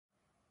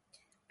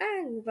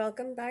and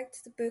welcome back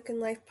to the Book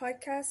and Life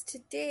podcast.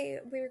 Today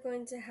we're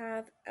going to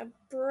have a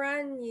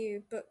brand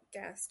new book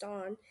guest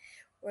on.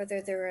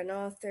 Whether they're an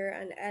author,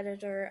 an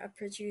editor, a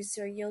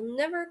producer, you'll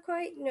never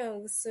quite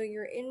know, so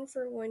you're in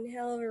for one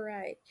hell of a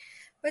ride.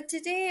 But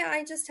today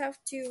I just have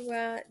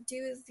to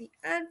do the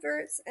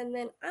adverts and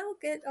then I'll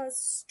get us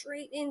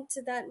straight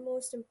into that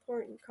most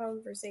important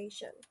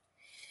conversation.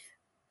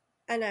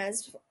 And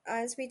as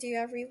we do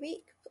every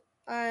week,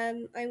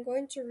 I'm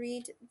going to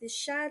read The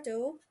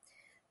Shadow,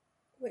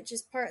 which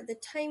is part of the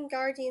Time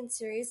Guardian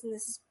series, and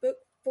this is book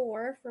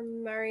 4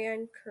 from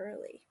Marianne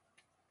Curley.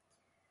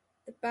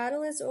 The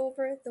battle is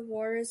over, the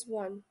war is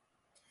won.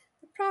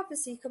 The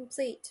prophecy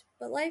complete,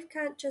 but life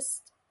can't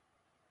just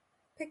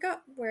pick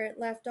up where it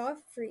left off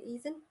for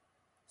Ethan,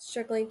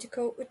 struggling to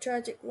cope with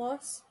tragic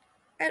loss.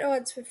 At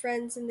odds with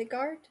friends in the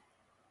guard,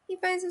 he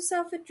finds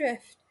himself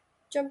adrift,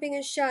 jumping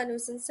in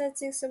shadows and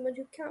sensing someone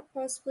who can't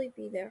possibly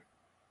be there.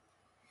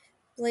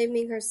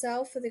 Blaming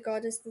herself for the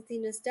goddess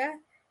Athena's death,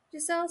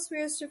 Giselle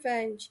swears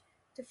revenge,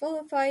 to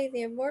vilify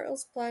the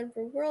Immortals' plan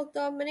for world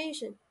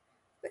domination.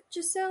 But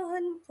Giselle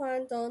hadn't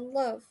planned on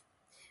love,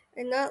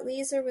 and that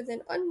leaves her with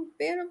an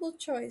unbearable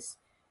choice.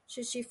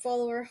 Should she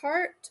follow her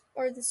heart,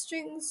 or the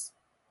strings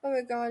of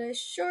a goddess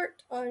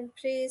short on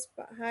praise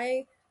but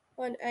high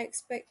on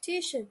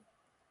expectation,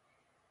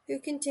 who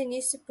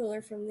continues to pull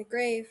her from the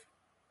grave?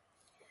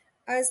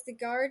 As the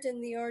Guard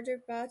and the Order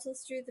battle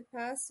through the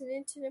past and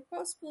into an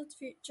impossible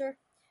future,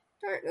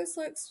 darkness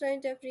lurks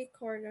round every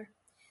corner.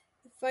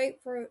 The fight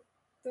for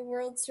the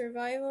world's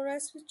survival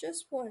rests with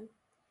just one.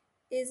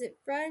 Is it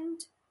friend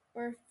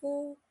or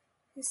foe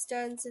who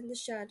stands in the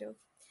shadow?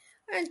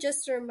 And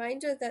just a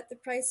reminder that The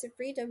Price of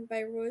Freedom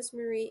by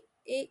Rosemary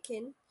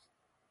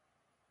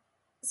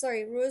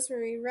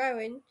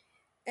Rowan,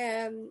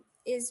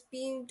 is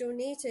being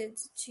donated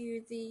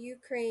to the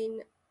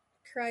Ukraine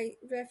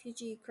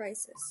refugee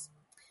crisis.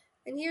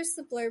 And here's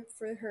the blurb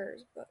for her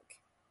book.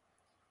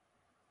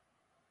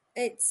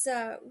 It's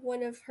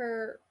one of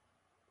her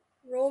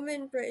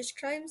Roman British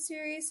crime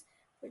series,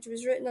 which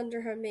was written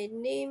under her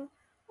maiden name.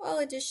 All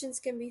editions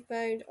can be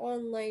found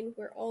online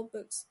where all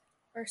books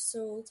are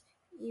sold,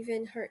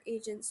 even her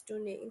agents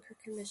donating her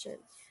commission.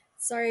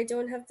 Sorry, I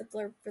don't have the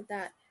blurb for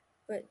that,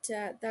 but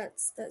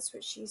that's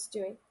what she's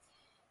doing.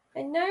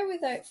 And now,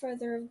 without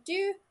further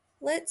ado,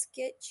 let's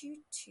get you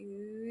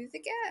to the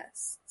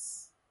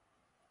guests.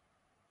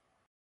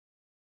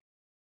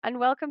 And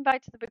welcome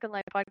back to the Book and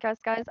Life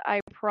podcast, guys. I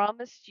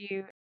promised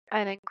you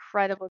an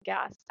incredible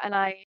guest, and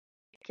I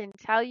can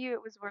tell you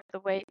it was worth the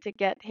wait to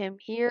get him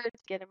here, to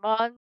get him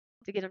on,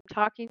 to get him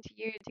talking to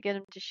you, to get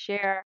him to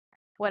share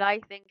what I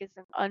think is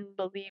an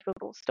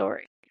unbelievable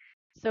story.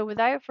 So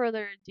without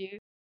further ado,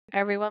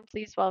 everyone,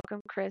 please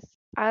welcome Chris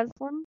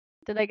Aslan.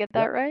 Did I get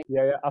that right?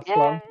 Yeah,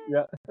 Aslan.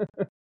 Yeah.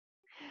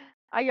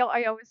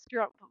 I always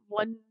screw up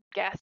one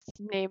guest's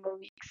name a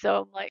week,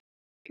 so I'm like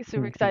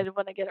super excited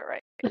when I get it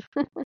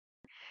right.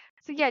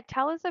 So yeah,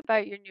 tell us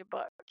about your new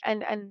book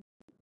and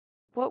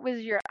what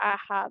was your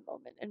aha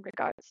moment in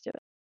regards to it?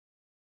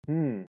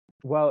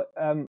 Well,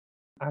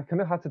 I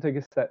kind of had to take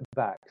a step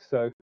back.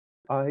 So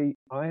I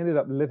ended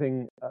up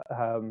living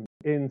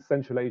in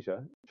Central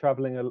Asia,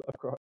 traveling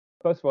across.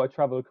 First of all, I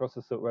traveled across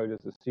the Silk Road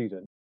as a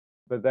student,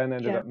 but then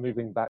ended up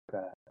moving back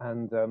there,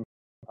 and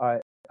I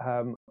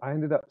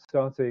ended up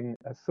starting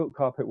a silk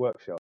carpet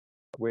workshop.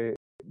 It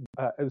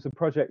was a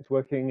project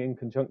working in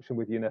conjunction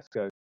with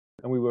UNESCO,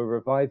 and we were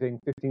reviving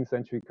 15th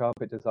century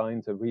carpet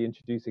designs and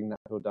reintroducing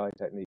natural dye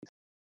techniques.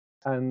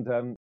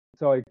 And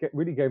so I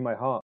really gave my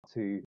heart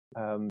to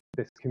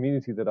this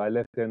community that I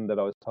lived in, that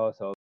I was part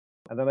of.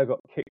 And then I got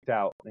kicked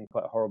out in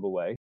quite a horrible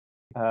way.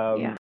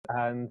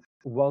 And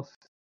whilst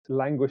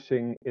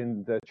languishing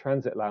in the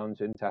transit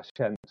lounge in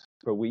Tashkent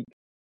for a week,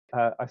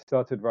 I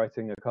started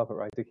writing a Carpet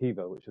Writer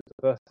Kiva, which was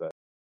the first book.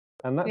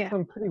 And that's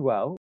done pretty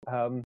well,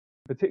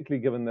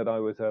 particularly given that I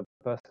was a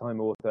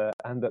first-time author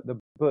and that the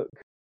book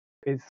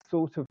is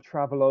sort of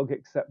travelogue,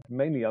 except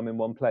mainly I'm in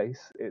one place.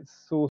 It's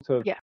sort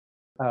of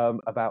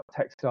about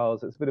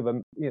textiles. It's a bit of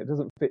it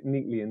doesn't fit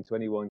neatly into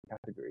any one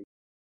category.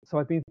 So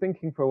I've been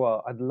thinking for a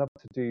while, I'd love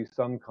to do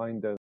some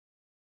kind of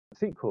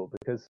sequel,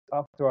 because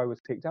after I was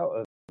kicked out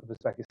of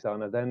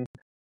Uzbekistan, I then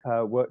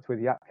worked with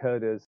yak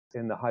herders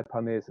in the high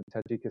Pamirs of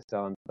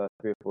Tajikistan for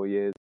 3 or 4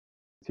 years,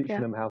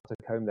 teaching them how to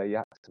comb their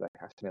yaks to their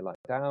cashmere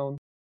like down.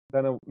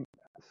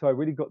 So I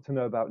really got to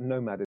know about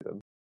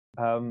nomadism.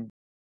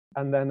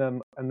 And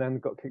then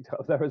got kicked out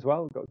of there as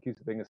well, got accused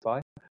of being a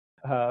spy.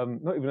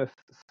 Not even a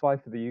spy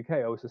for the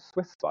UK, I was a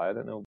Swiss spy. I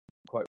don't know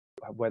quite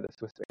where the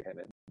Swiss bit came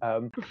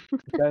in.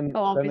 Then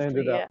I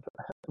ended up,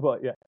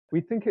 we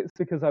think it's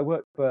because I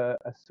worked for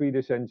a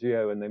Swedish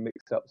NGO and they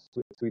mixed up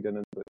Sweden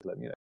and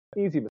Switzerland,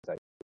 easy mistake.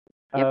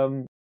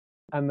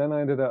 And then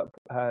I ended up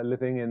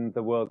living in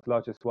the world's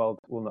largest wild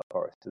walnut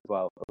forest as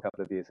well for a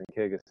couple of years in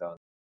Kyrgyzstan.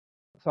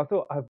 So I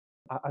thought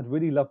I'd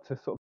really love to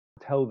sort of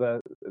tell the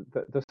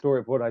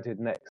story of what I did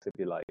next, if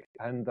you like.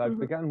 And I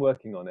began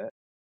working on it,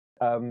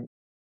 and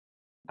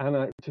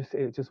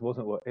it just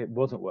wasn't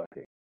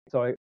working.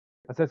 So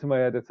I said to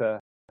my editor,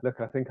 look,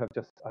 I think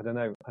I don't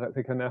know, I don't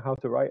think I know how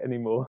to write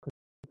anymore.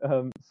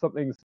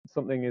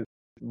 Something is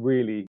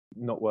really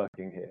not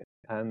working here.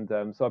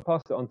 And so I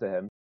passed it on to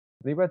him,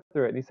 and he read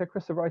through it, and he said,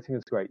 Chris, the writing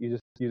is great. You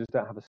just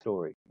don't have a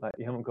story. Like,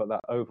 you haven't got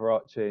that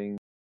overarching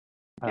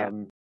Yeah.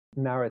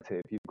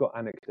 narrative. You've got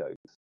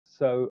anecdotes.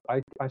 So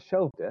I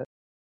shelved it,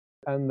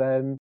 and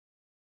then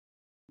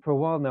for a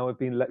while now I've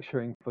been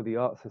lecturing for the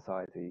Art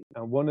Society,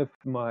 and one of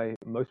my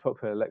most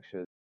popular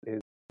lectures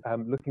is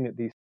looking at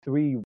these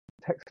three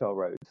textile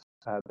roads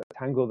that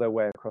tangle their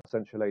way across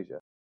Central Asia.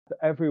 So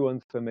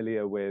everyone's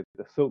familiar with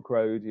the Silk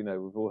Road, we've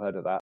all heard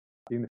of that,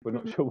 even if we're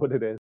not Mhm. sure what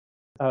it is.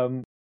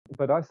 Um,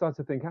 but I started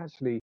to think,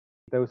 actually,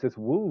 there was this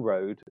wool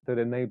road that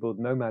enabled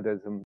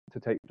nomadism to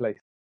take place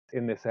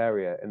in this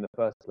area in the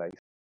first place.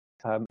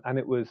 And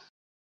it was,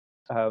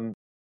 um,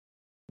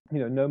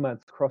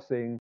 nomads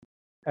crossing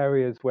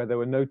areas where there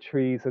were no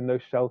trees and no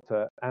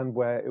shelter, and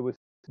where it was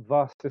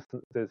vast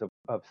distances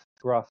of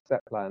grass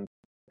steppe land.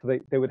 So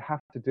they would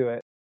have to do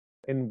it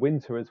in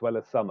winter as well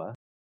as summer.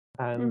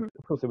 And Mhm.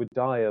 of course, they would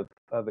die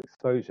of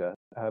exposure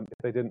if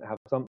they didn't have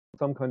some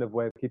kind of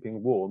way of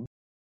keeping warm.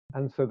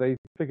 And so they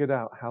figured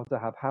out how to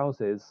have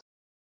houses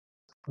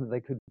that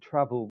they could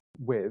travel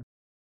with,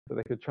 that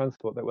they could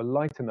transport, that were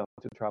light enough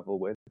to travel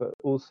with, but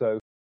also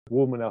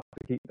warm enough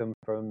to keep them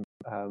from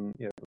from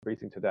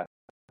freezing to death.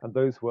 And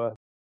those were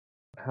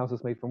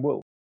houses made from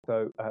wool.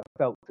 So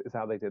felt is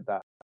how they did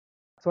that.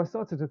 So I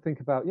started to think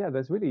about,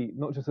 there's really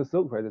not just a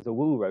silk road, there's a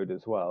wool road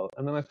as well.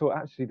 And then I thought,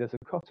 actually, there's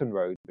a cotton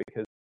road,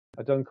 because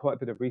I'd done quite a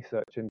bit of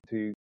research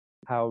into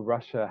how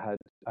Russia had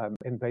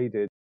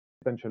invaded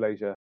Central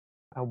Asia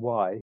and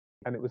why.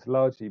 And it was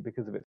largely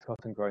because of its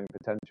cotton growing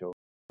potential.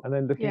 And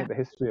then looking Yeah. at the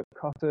history of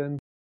cotton,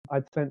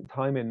 I'd spent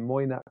time in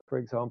Moynak, for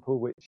example,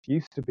 which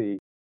used to be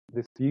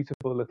this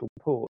beautiful little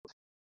port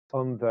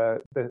on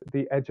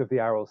the edge of the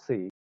Aral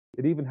Sea.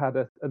 It even had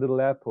a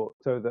little airport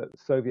so that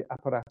Soviet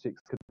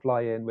apparatchiks could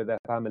fly in with their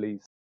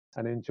families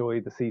and enjoy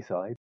the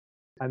seaside.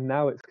 And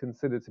now it's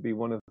considered to be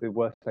one of the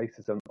worst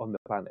places on the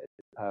planet.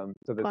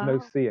 So there's no Wow.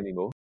 sea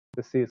anymore.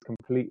 The sea is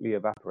completely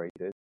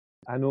evaporated.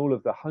 And all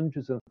of the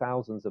hundreds and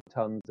thousands of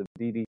tons of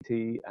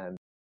DDT and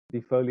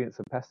defoliants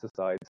and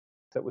pesticides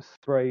that were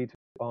sprayed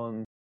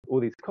on all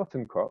these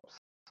cotton crops.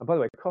 And by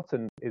the way,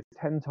 cotton is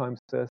 10 times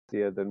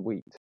thirstier than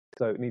wheat.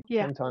 So it needs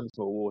Yeah. 10 times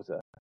more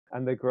water.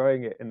 And they're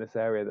growing it in this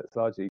area that's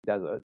largely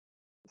desert.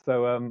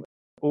 So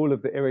all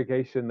of the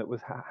irrigation that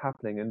was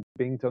happening and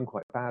being done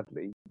quite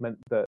badly meant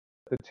that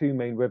the two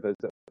main rivers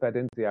that fed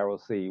into the Aral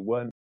Sea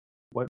weren't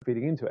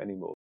feeding into it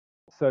anymore.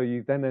 So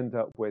you then end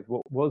up with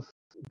what was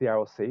the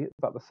Aral Sea, it's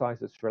about the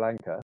size of Sri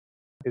Lanka,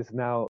 is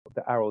now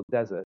the Aral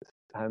Desert,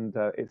 and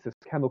it's this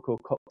chemical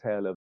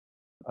cocktail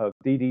of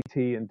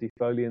DDT and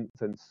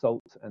defoliants and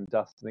salt and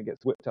dust, and it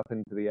gets whipped up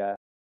into the air.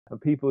 And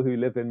people who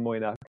live in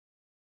Moynak,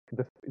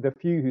 the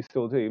few who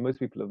still do, most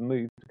people have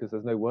moved because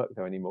there's no work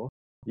there anymore.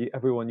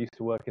 Everyone used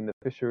to work in the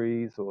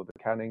fisheries or the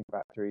canning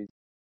factories.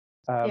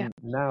 Yeah.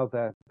 Now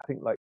they're, I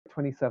think, like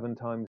 27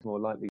 times more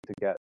likely to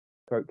get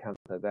throat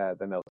cancer there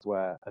than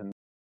elsewhere, and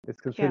it's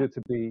Yeah. considered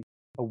to be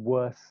a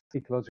worse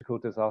ecological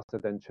disaster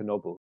than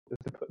Chernobyl,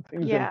 just to put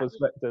things in Yeah.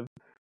 perspective.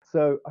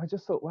 So I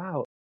just thought,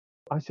 wow,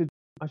 I should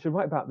I should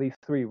write about these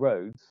three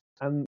roads,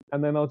 and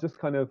then I'll just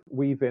kind of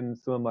weave in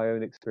some of my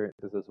own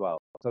experiences as well.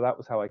 So that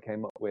was how I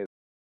came up with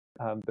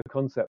the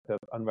concept of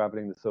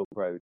unraveling the Silk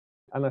Road.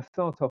 And I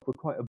start off with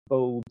quite a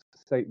bold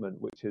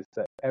statement, which is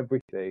that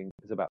everything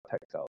is about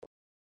textiles.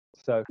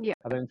 So Yeah.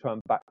 I then try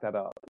and back that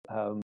up.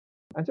 And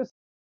just,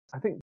 I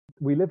think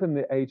we live in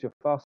the age of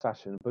fast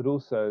fashion, but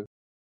also,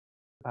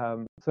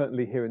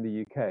 certainly here in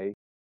the UK,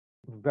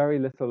 very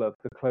little of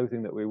the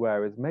clothing that we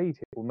wear is made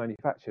here or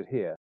manufactured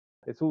here.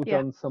 It's all Yeah.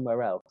 done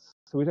somewhere else.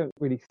 So we don't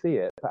really see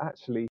it. But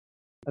actually,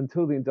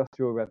 until the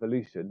Industrial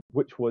Revolution,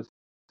 which was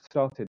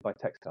started by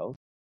textiles,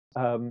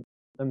 um,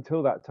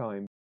 until that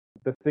time,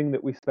 the thing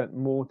that we spent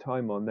more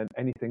time on than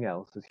anything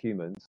else as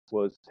humans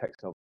was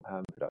textile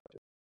production,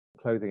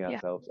 clothing Yeah.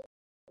 ourselves.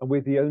 And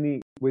we're the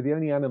only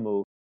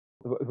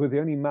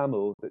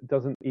mammal that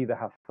doesn't either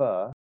have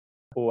fur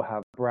or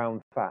have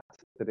brown fat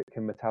that it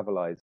can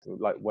metabolize,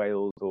 like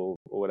whales or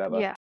whatever.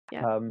 Yeah.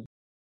 Yeah. Um,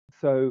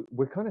 so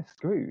we're kind of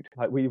screwed.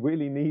 Like, we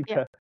really need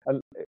Yeah.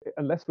 to,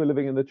 unless we're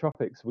living in the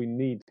tropics, we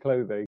need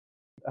clothing.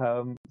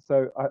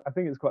 So I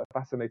think it's quite a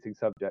fascinating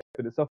subject,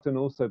 but it's often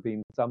also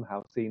been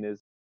somehow seen as,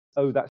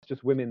 oh, that's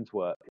just women's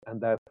work,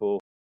 and therefore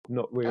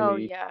not Oh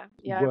really yeah.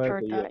 Yeah. I've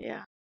heard worthy of, that.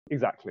 Yeah.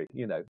 exactly.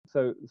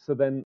 So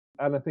then,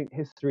 and I think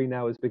history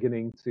now is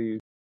beginning to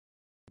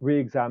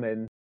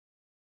re-examine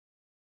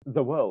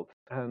the world.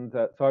 And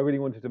so I really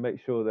wanted to make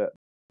sure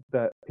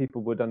that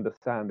people would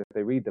understand, if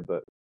they read the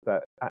book,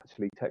 that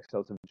actually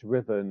textiles have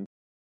driven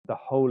the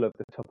whole of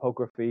the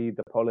topography,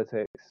 the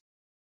politics,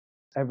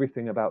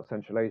 everything about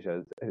Central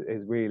Asia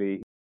is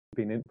really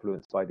been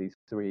influenced by these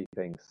three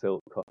things: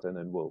 silk, cotton,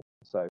 and wool.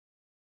 So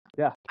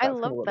yeah, I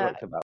that's kind love of what the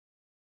that. book's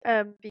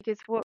about. Because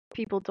what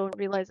people don't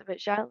realize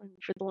about Shetland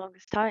for the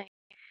longest time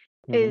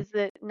Hmm. is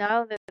that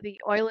now that the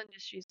oil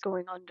industry is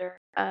going under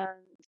and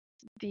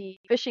the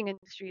fishing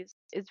industry is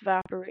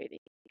evaporating,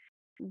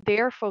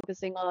 they're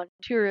focusing on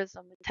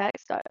tourism and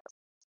textiles.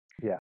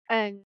 Yeah.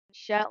 And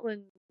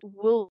Shetland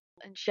wool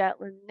and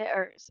Shetland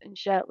knitters and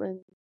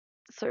Shetland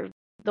sort of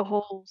the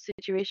whole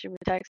situation with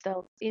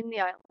textiles in the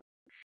island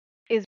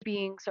is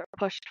being sort of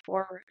pushed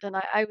forward. And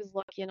I was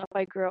lucky enough,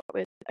 I grew up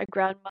with a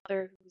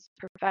grandmother who was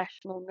a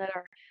professional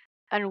knitter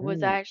and was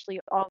Mm. actually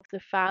of the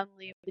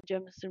family of the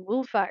Jameson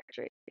wool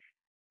factory.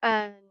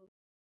 And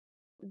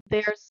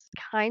there's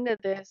kind of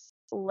this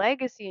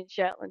legacy in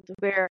Shetland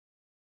where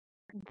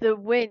the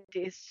wind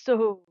is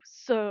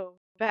so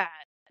bad.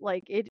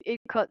 Like it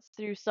cuts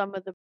through some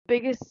of the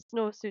biggest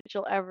snowsuits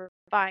you'll ever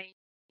find.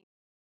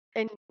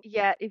 And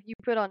yet if you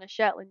put on a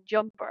Shetland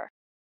jumper,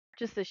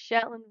 just a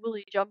Shetland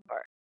woolly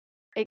jumper,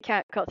 it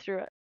can't cut through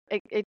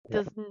it. It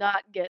Yeah. does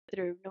not get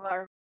through no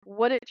matter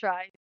what it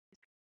tries.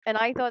 And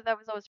I thought that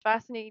was always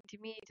fascinating to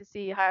me to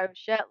see how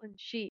Shetland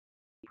sheep,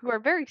 who are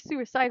very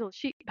suicidal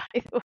sheep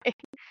by the way,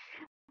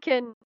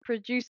 can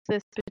produce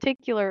this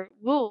particular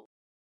wool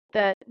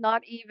that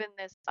not even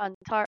this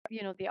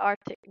the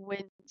Arctic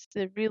winds,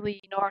 the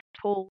really North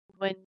Pole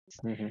winds,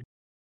 Hmm.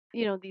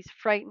 these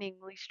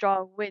frighteningly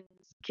strong winds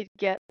could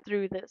get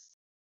through this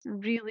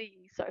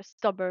really sort of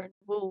stubborn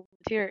wool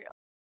material.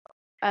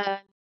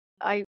 And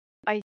I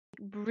I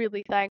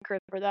really thank her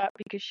for that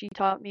because she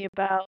taught me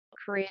about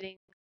creating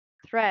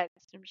threads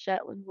from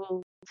Shetland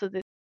wool so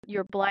that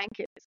your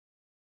blankets,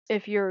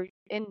 if you're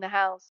in the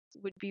house,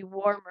 would be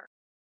warmer,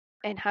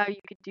 and how you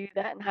could do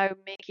that, and how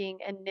making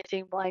and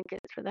knitting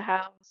blankets for the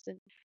house and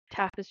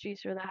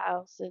tapestries for the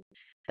house and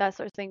that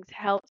sort of things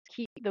helped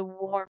keep the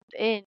warmth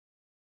in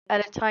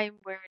at a time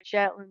where in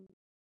Shetland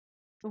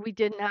we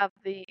didn't have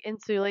the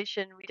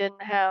insulation, we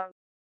didn't have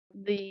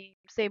the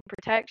same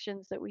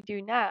protections that we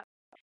do now.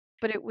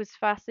 But it was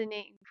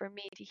fascinating for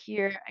me to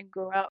hear and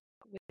grow up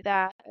with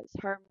that as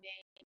her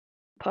main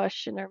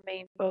push and her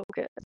main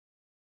focus.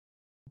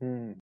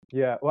 Mm.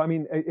 Yeah. Well, I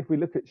mean, if we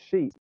look at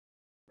sheep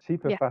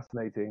are Yeah,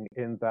 fascinating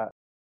in that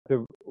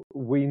the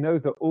we know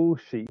that all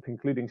sheep,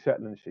 including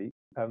Shetland sheep,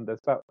 there's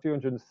about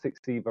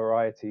 260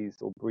 varieties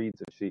or breeds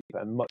of sheep,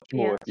 and much yeah,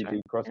 more if that's you right.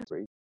 do Yeah,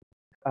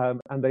 crossbreed.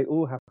 And they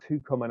all have two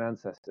common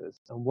ancestors,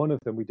 and one of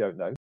them we don't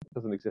know,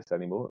 doesn't exist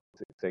anymore,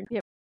 it's extinct.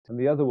 yep, And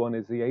the other one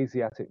is the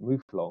Asiatic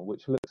mouflon,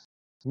 which looks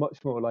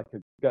much more like a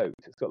goat.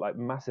 It's got like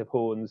massive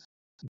horns,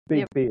 big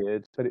yep,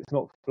 beard, but it's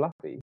not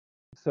fluffy.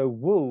 So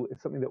wool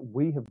is something that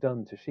we have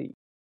done to sheep.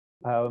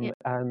 yep,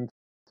 And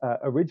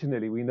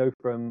originally, we know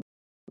from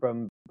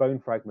bone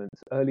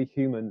fragments, early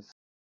humans,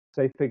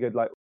 they figured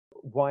like,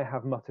 why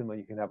have mutton when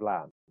you can have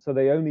lamb? So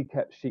they only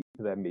kept sheep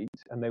for their meat,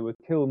 and they would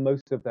kill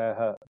most of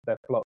their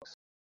flocks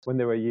when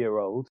they were a year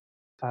old,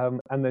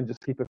 and then just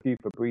keep a few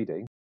for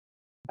breeding.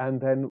 And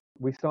then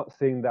we start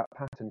seeing that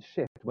pattern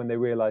shift when they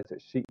realize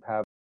that sheep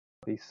have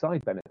these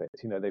side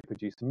benefits. They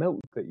produce milk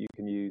that you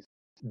can use,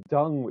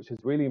 dung, which is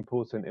really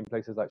important in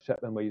places like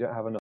Shetland where you don't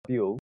have enough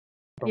fuel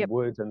from yep.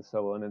 wood and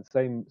so on. And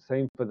same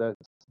for the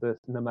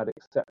nomadic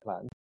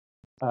steppe.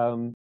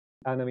 Um,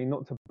 and I mean,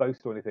 not to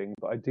boast or anything,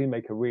 but I do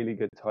make a really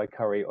good Thai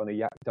curry on a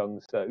yak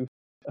dung stove.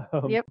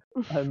 Um, Yep.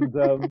 and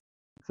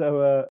so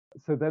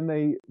then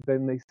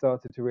they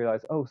started to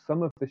realize, oh,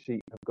 some of the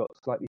sheep have got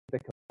slightly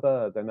thicker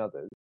fur than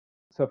others.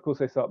 So of course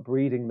they start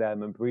breeding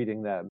them and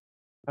breeding them.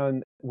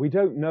 And we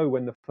don't know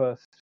when the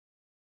first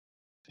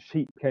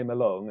sheep came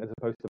along as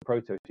opposed to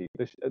proto sheep,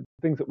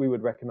 things that we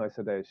would recognize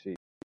today as sheep.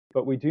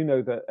 But we do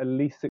know that at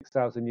least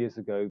 6,000 years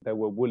ago there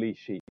were woolly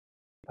sheep,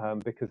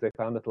 because they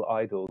found little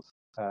idols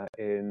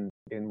in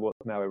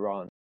what's now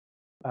Iran.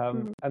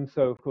 Mhm. And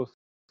so, of course,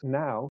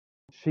 now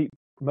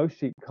most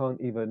sheep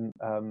can't even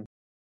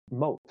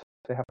molt.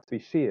 They have to be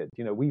sheared.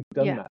 We've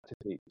done Yeah, that to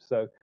sheep.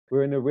 So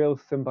we're in a real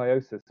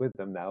symbiosis with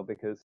them now,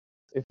 because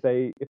if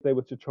they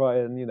were to try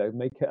and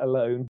make it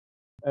alone,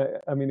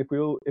 I mean,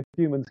 if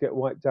humans get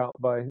wiped out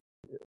by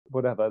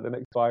whatever the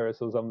next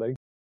virus or something,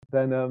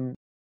 then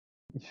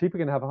sheep are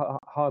going to have a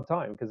hard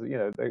time, because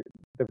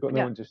they've got no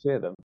yeah, one to shear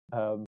them.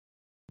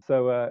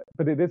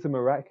 But it is a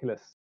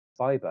miraculous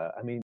fiber.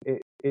 I mean,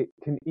 it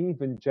can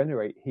even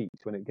generate heat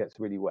when it gets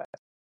really wet.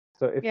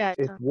 So yeah,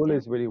 if wool yeah,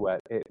 is really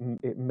wet,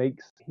 it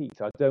makes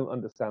heat. I don't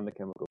understand the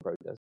chemical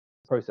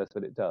process,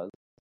 but it does,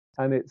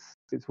 and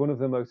it's one of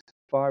the most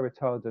fire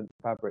retardant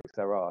fabrics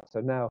there are.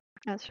 So now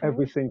that's right.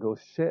 every single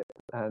ship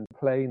and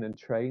plane and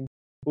train,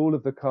 all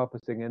of the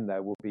carpeting in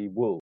there will be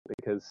wool,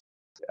 because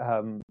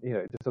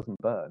it just doesn't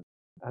burn.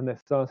 And they're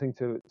starting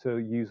to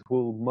use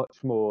wool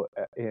much more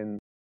in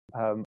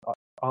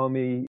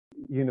army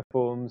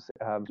uniforms,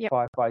 Yep.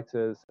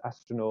 firefighters,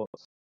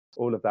 astronauts,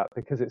 all of that,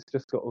 because it's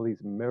just got all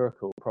these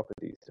miracle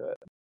properties to it.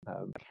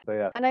 So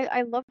yeah. And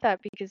I love that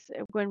because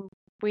when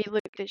we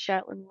looked at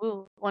Shetland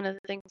wool, one of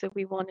the things that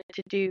we wanted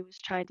to do was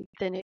try to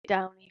thin it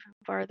down even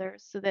further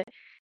so that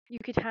you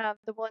could have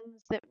the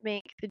ones that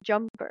make the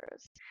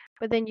jumpers,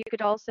 but then you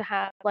could also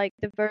have like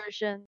the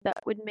version that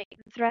would make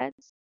the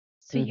threads.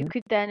 So you Hmm.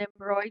 could then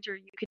embroider,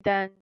 you could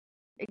then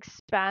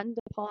expand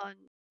upon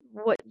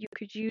what you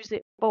could use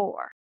it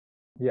for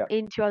Yeah.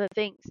 into other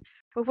things.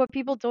 But what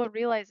people don't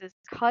realize is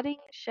cutting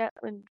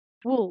Shetland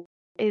wool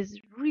is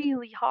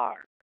really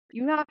hard.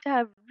 you have to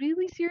have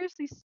really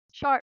seriously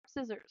sharp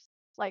scissors,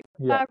 like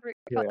Yeah. fabric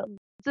Yeah. cutting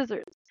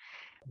scissors.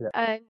 Yeah.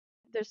 And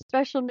there's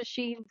special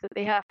machines that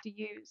they have to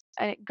use,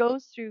 and it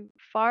goes through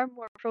far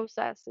more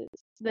processes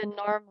than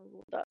normal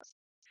wool does.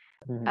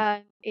 Hmm.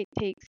 And it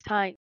takes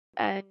time.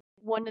 And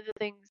one of the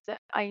things that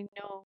I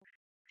know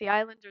the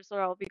Islanders will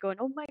all be going,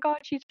 oh my God,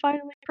 she's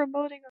finally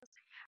promoting us.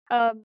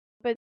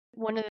 But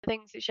one of the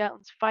things that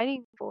Shetland's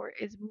fighting for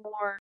is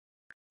more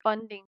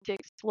funding to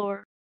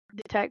explore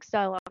the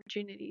textile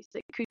opportunities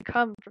that could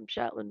come from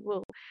Shetland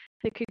wool,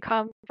 that could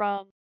come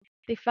from,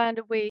 they found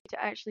a way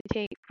to actually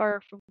take fur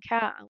from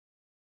cow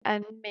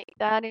and make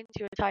that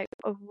into a type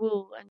of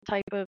wool and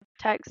type of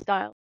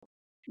textile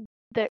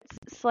that's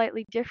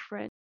slightly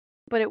different,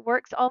 but it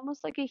works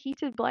almost like a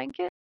heated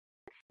blanket.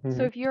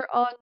 So Hmm. if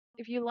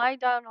you lie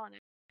down on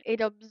it,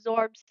 it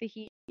absorbs the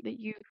heat that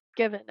you've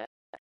given it,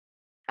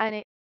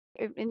 and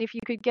and if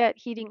you could get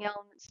heating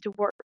elements to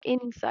work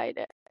inside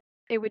it,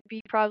 it would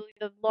be probably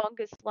the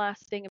longest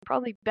lasting and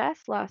probably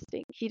best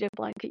lasting heated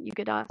blanket you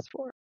could ask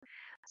for.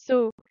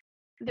 So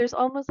there's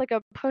almost like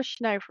a push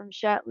now from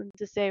Shetland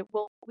to say,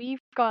 well, we've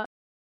got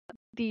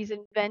these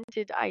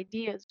invented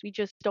ideas, we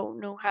just don't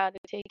know how to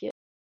take it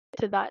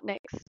to that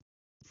next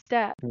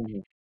step.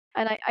 Hmm.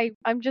 And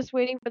I'm just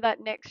waiting for that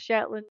next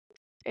Shetland,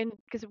 and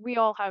because we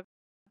all have,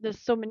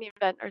 there's so many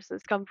inventors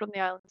that's come from the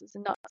islands, it's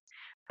nuts.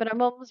 But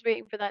I'm almost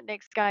waiting for that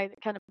next guy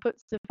that kind of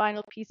puts the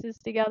final pieces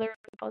together of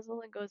the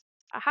puzzle and goes,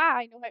 aha,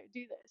 I know how to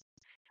do this.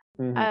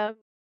 Hmm. Um,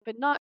 but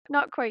not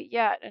quite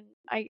yet, and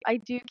I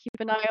do keep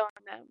an eye on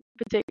them,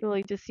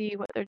 particularly to see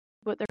what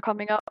they're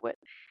coming up with.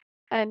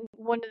 And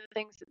one of the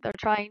things that they're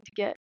trying to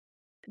get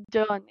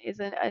done is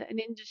an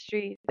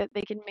industry that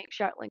they can make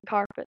Shetland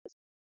carpets,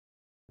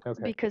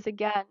 Okay. because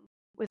again,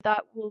 with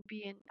that wool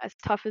being as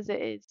tough as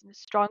it is and as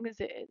strong as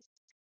it is,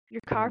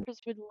 your Hmm.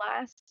 carpets would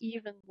last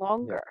even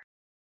Yeah. longer.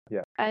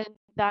 Yeah. And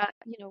that,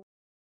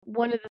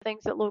 one of the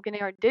things that Logan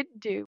Air did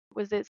do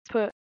was it's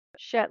put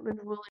Shetland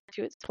wool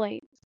into its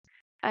planes,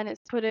 and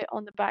it's put it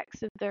on the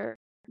backs of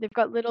they've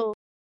got little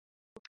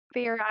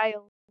Fair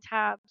Isle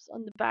tabs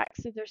on the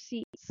backs of their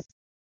seats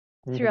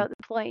Hmm. throughout the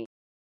plane.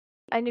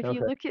 And if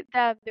you Okay. look at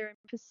them, they're in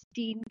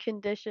pristine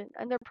condition,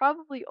 and they're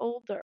probably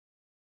older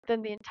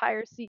than the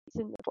entire seats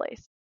in the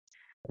place.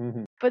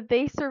 Hmm. But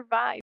they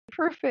survive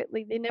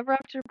perfectly. They never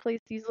have to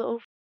replace these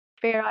little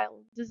Fair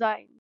Isle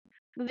designs.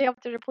 They have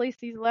to replace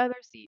these leather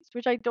seats,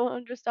 which I don't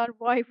understand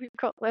why we've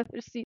got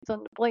leather seats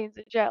on the planes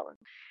in Shetland.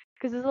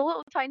 Because there's a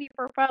little tiny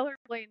propeller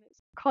plane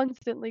that's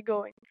constantly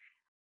going.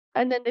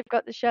 And then they've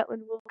got the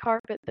Shetland wool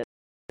carpet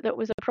that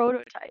was a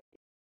prototype,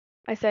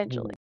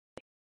 Hmm. essentially.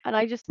 And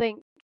I just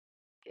think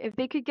if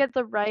they could get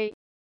the right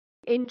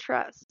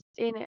interest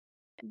in it,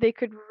 they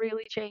could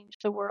really change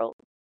the world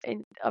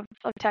of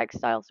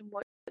textiles and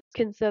what's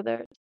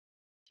considered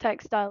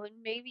textile, and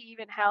maybe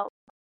even help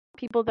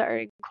people that are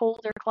in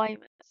colder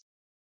climates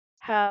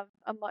have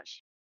a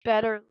much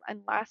better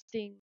and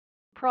lasting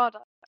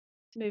product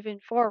moving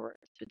forward,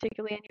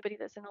 particularly anybody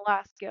that's in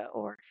Alaska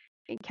or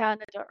in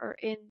Canada or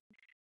in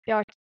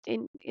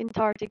in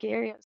Antarctic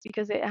areas,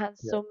 because it has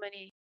Yeah. so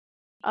many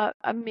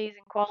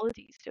amazing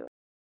qualities to it.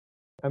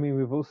 I mean,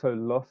 we've also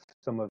lost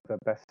some of the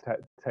best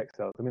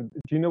textiles. I mean,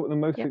 do you know what the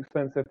most Yep.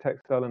 expensive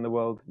textile in the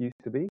world used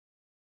to be?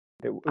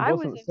 It I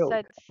was wasn't in silk.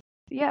 said,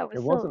 yeah, it It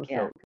was silk, wasn't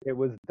yeah. silk. It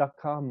was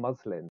Dhaka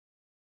muslin.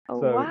 Oh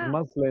So wow.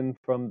 muslin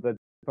from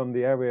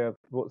the area of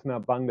what's now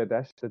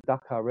Bangladesh, the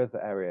Dhaka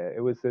River area.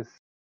 It was this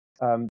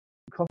um,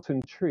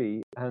 cotton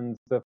tree, and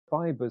the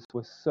fibers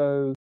were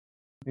so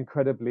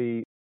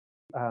incredibly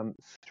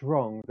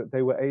strong that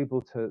they were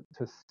able to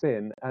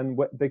spin, and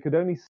they could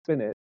only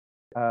spin it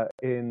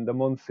in the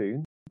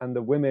monsoon, and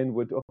the women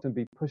would often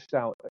be pushed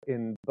out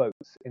in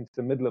boats into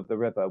the middle of the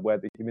river where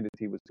the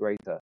humidity was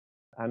greater,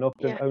 and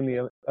often Yeah.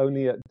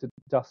 only at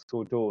dusk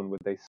or dawn would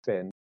they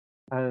spin.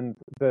 And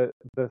the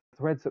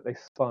threads that they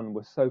spun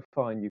were so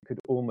fine you could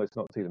almost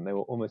not see them; they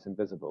were almost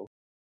invisible,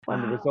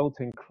 and the Wow.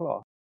 resulting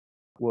cloth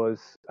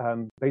was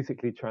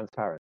basically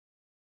transparent.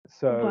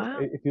 So Wow.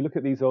 if you look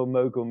at these old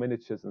Mogul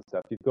miniatures and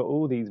stuff, you've got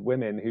all these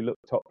women who look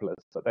topless,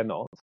 but they're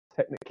not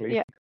technically,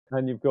 Yeah.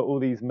 and you've got all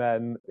these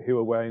men who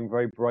are wearing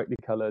very brightly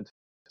coloured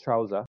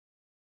trouser,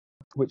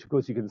 which of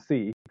course you can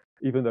see,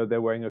 even though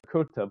they're wearing a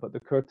kurta, but the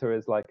kurta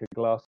is like a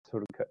glass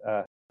sort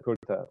of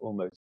kurta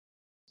almost.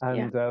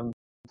 Yeah. And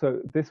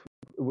so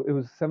it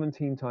was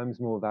 17 times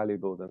more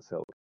valuable than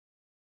silk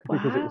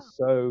because it Wow. was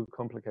so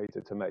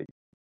complicated to make.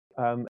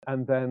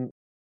 And then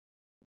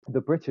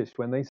the British,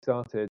 when they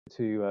started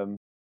to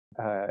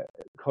uh,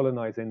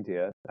 colonize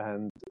India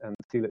and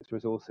steal its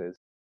resources,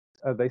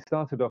 they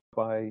started off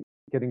by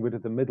getting rid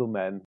of the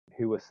middlemen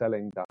who were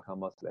selling Dhaka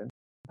muslin,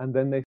 and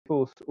then they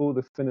forced all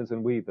the spinners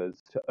and weavers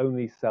to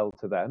only sell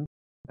to them.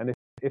 And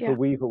if a Yeah.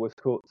 weaver was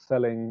caught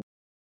selling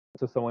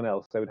to someone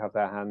else, they would have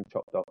their hand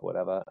chopped off or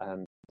whatever.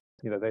 And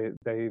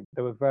they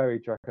were very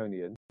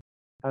draconian.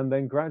 And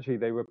then gradually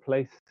they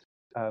replaced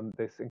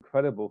this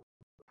incredible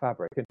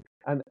fabric.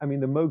 And I mean,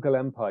 the Mughal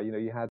Empire,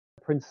 you had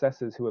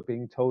princesses who were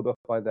being told off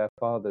by their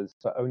fathers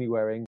for only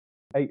wearing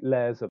 8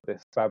 layers of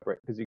this fabric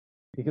because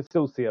you could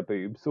still see her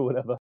boobs or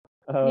whatever.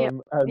 Yep.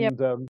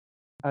 Yep.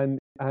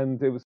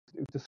 And it was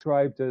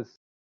described as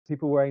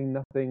people wearing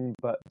nothing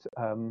but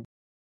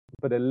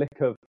a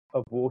lick of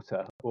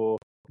water or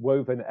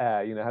woven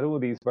air. Had all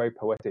these very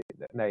poetic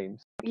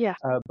names. Yeah.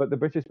 But the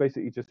British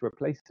basically just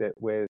replaced it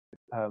with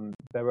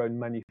their own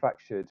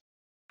manufactured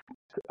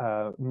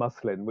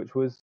muslin, which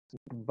was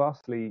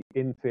vastly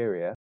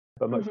inferior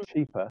but much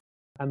cheaper.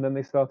 And then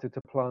they started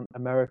to plant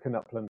American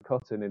upland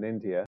cotton in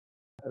India,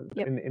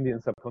 Yep. in the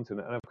Indian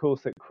subcontinent, and of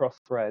course it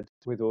cross-bred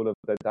with all of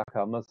the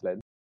Dhaka muslin.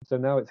 So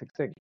now it's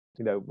extinct. It's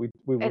We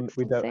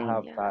don't insane.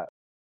 have Yeah.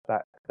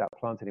 that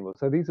plant anymore.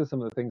 So these are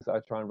some of the things that I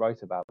try and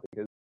write about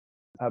because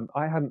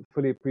I hadn't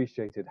fully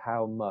appreciated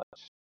how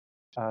much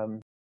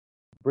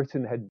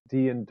Britain had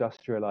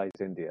deindustrialized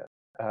India.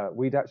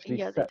 We'd actually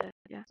Yeah, they set did.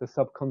 Yeah. the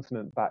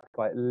subcontinent back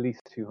by at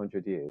least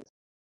 200 years.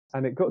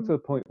 And it got to Mhm. a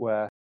point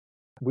where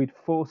we'd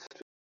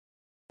forced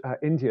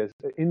India,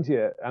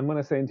 and when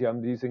I say India,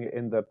 I'm using it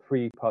in the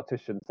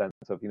pre-partition sense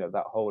of,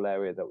 that whole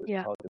area that was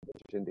Yeah. part of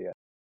British India.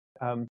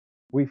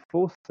 We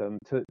forced them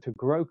to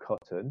grow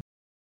cotton,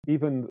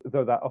 even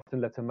though that often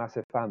led to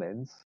massive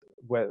famines,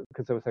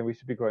 because they were saying we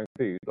should be growing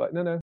food. Like,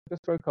 no,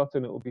 just grow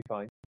cotton, it will be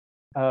fine.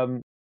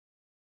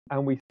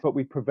 But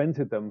we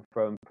prevented them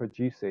from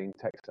producing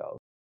textiles.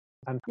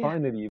 And Yeah.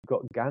 finally, you've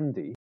got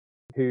Gandhi,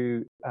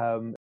 who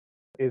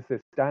is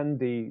this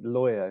dandy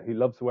lawyer who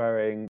loves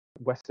wearing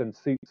Western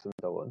suits and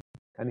so on.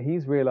 And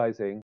he's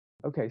realizing,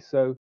 okay,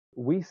 so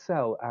we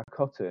sell our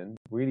cotton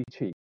really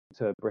cheap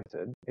to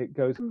Britain. It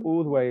goes Mhm.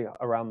 all the way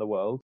around the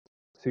world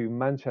to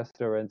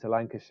Manchester and to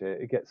Lancashire.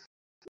 It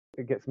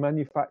gets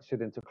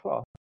manufactured into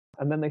cloth,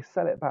 and then they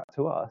sell it back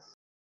to us.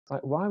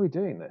 Like, why are we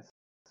doing this?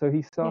 So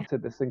he Yeah.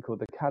 started this thing called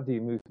the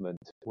Khadi movement,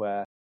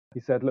 where he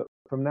said, look,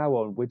 from now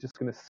on, we're just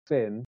going to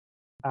spin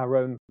our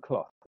own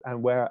cloth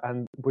and we're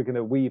going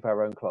to weave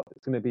our own cloth.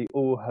 It's going to be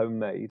all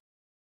homemade.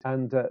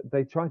 And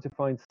they tried to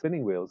find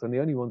spinning wheels, and the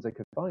only ones they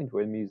could find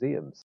were in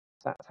museums.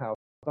 That's how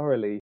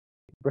thoroughly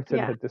Britain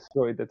Yeah. had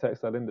destroyed the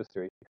textile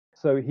industry.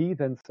 So he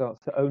then starts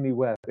to only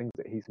wear things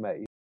that he's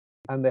made,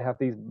 and they have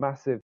these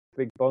massive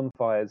big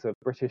bonfires of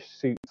British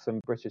suits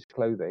and British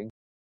clothing,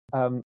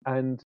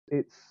 and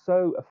it's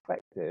so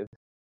effective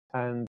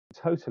and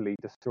totally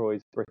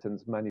destroys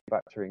Britain's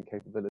manufacturing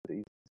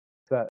capabilities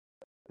that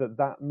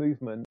that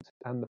movement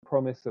and the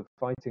promise of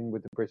fighting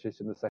with the British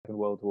in the Second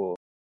World War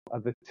are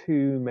the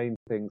two main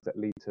things that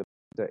lead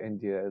to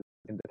India's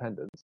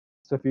independence.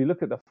 So if you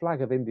look at the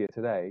flag of India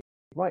today,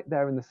 right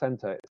there in the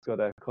center, it's got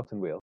a cotton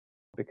wheel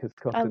because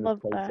I cotton has love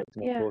played that. such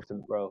an Yeah.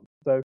 important role.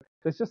 So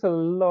there's just a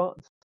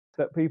lot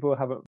that people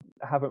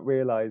haven't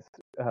realized,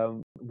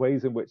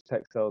 ways in which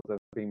textiles have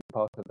been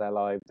part of their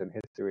lives and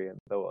history and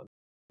so on.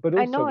 But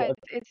I also, know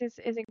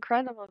it's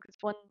incredible because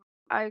when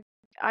I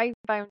I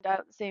found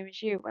out the same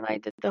as you when I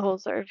did the whole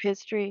sort of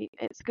history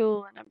at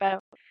school and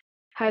about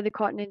how the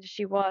cotton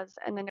industry was,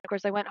 and then of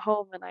course I went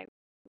home and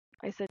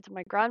I said to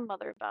my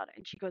grandmother about it,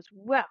 and she goes,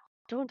 "Well,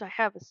 don't I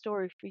have a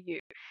story for you?"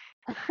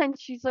 And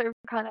she sort of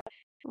kind of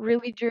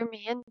really drew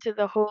me into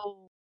the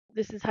whole.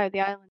 This is how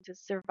the island has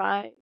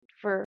survived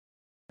for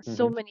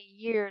so hmm many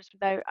years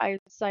without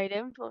outside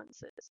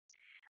influences,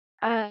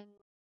 and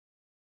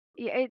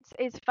yeah,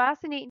 it's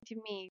fascinating to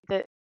me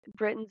that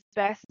Britain's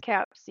best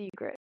kept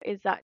secret is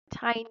that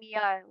tiny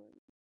island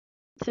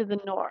to the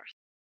north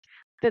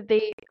that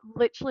they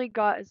literally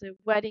got as a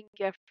wedding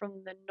gift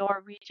from the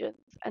Norwegians.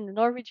 And the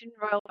Norwegian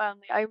royal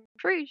family, I'm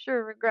pretty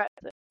sure, regrets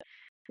it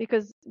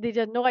because they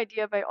had no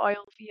idea about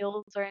oil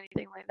fields or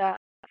anything like that.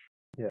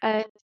 yeah,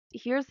 And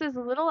here's this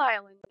little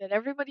island that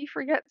everybody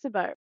forgets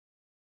about,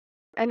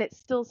 and it's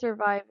still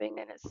surviving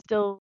and it's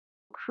still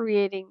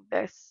creating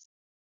this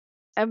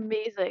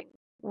amazing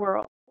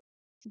world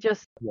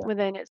just yeah,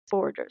 within its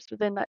borders,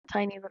 within that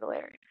tiny little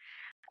area.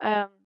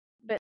 Um,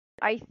 but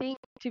I think,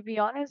 to be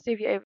honest,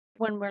 if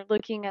when we're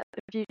looking at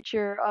the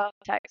future of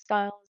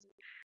textiles,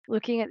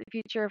 looking at the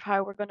future of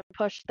how we're going to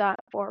push that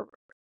forward,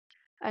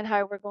 and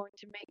how we're going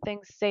to make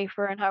things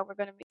safer, and how we're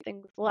going to make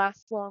things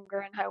last longer,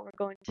 and how we're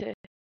going to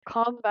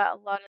combat a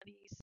lot of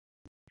these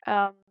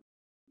um,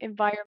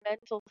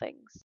 environmental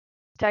things,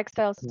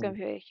 textiles is mm. going to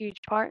be a huge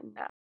part in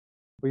that.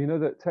 Well, you know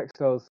that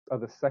textiles are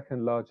the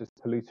second largest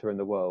polluter in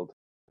the world,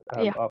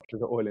 Yeah. after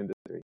the oil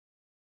industry.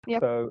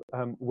 Yep. So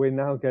we're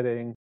now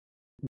getting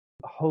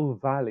whole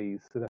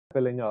valleys that are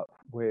filling up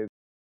with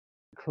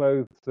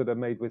clothes that are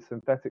made with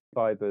synthetic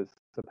fibers,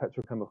 so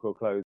petrochemical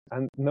clothes,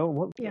 and no one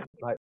wants Yeah. them.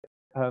 Like,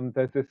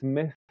 there's this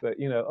myth that,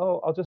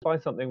 oh, I'll just buy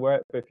something, wear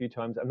it for a few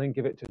times, and then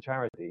give it to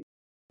charity.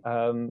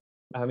 Um,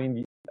 I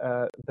mean,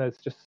 there's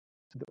just,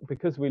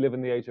 because we live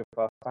in the age of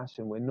fast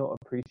fashion, we're not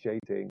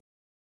appreciating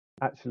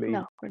actually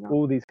No, we're not.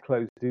 all these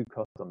clothes do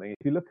cost something.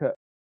 If you look at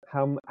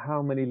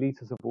how many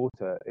liters of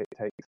water it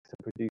takes to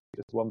produce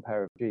just one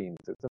pair of jeans,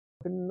 it's a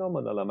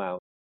phenomenal amount.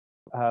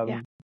 Yeah.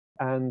 Um,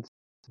 and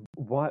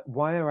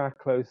why are our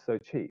clothes so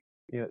cheap?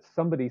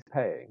 Somebody's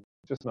paying,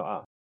 just not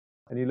us.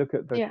 And you look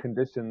at the Yeah.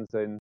 conditions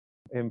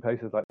in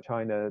places like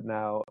China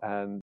now,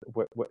 and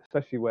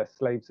especially where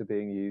slaves are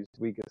being used,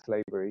 Uyghur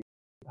slavery,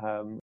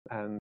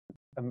 and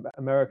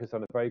America's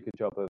done a very good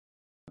job of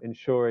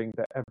ensuring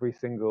that every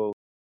single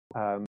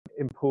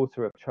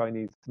importer of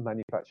Chinese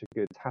manufactured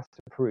goods has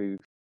to prove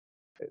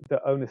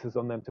the onus is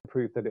on them to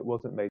prove that it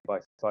wasn't made by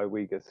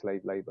Uyghur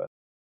slave labor.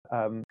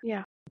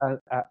 Yeah.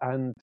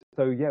 And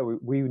so, yeah,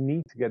 we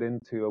need to get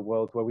into a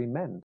world where we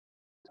mend.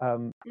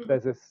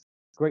 There's this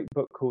great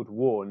book called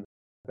Worn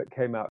that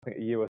came out, I think,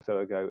 a year or so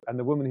ago, and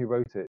the woman who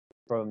wrote it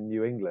from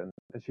New England,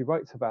 and she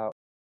writes about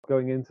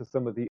going into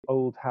some of the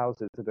old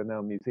houses that are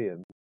now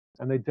museums,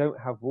 and they don't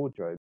have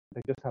wardrobes,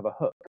 they just have a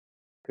hook,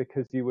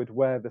 because you would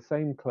wear the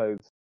same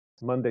clothes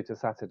Monday to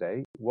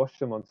Saturday, wash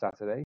them on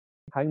Saturday,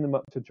 hang them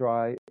up to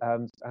dry,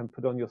 and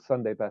put on your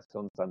Sunday best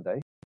on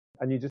Sunday,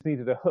 and you just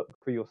needed a hook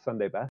for your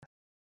Sunday best.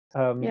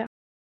 Yeah.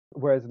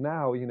 Whereas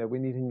now, we're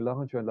needing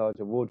larger and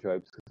larger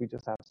wardrobes because we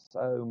just have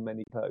so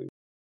many clothes.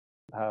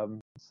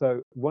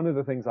 So one of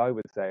the things I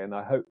would say, and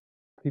I hope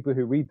people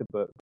who read the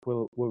book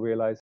will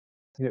realize,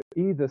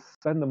 either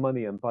spend the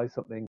money and buy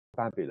something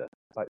fabulous,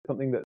 like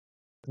something that's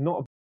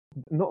not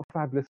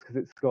fabulous because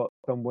it's got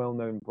some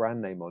well-known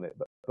brand name on it,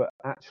 but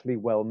actually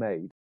well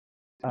made,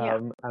 Yeah.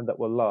 and that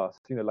will last.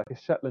 Like a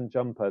Shetland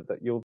jumper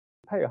that you'll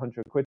pay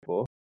 100 quid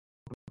for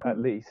at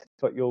least,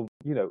 but you're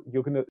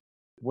going to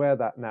wear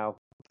that now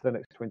for the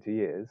next 20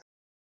 years,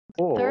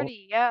 or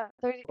 30, yeah.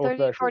 30, or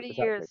 30, 30 40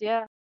 exactly, years,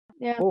 yeah.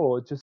 Yeah.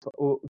 or just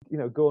go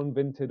on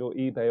Vinted or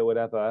eBay or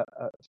whatever,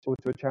 or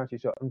to a charity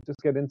shop and just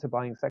get into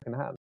buying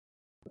secondhand.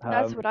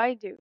 That's Um, what I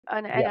do.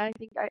 And yeah. I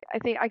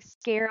think I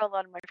scare a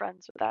lot of my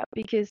friends with that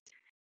because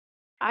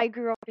I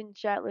grew up in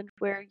Shetland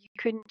where you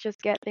couldn't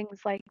just get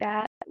things like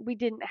that. We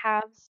didn't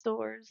have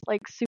stores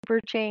like super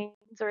chains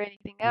or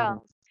anything Mhm,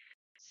 else.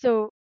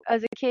 So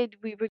as a kid,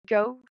 we would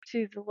go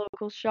to the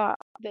local shop,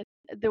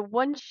 the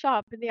one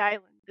shop in the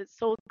island that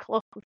sold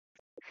clothes,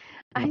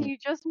 and mhm, you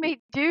just made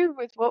do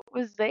with what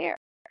was there.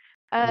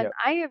 And yeah.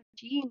 I have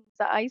jeans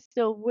that I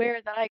still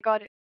wear that I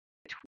got at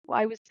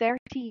I was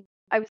 13.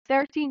 I was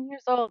 13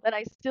 years old and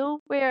I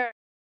still wear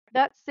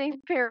that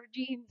same pair of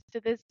jeans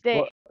to this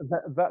Well, day.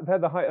 they're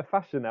the height of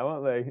fashion now,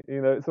 aren't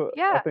they? So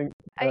I Yeah. think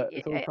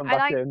it's all come And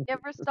back I in.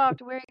 never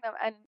stopped wearing them.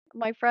 And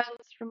my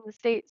friends from the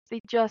States, they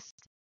just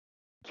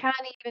can't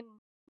even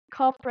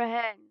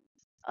comprehend.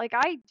 Like,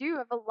 I do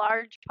have a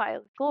large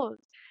pile of clothes,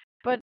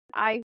 but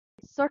I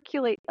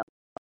circulate them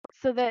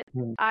so that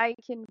Mm, I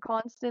can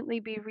constantly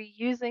be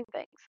reusing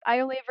things. I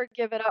only ever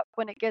give it up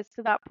when it gets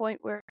to that point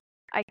where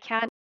I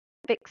can't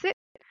fix it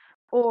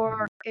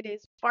or mhm, it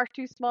is far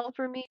too small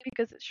for me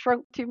because it's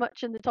shrunk too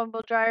much in the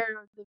tumble dryer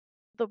or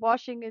the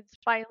washing has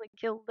finally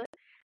killed it.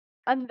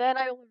 And then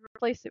I will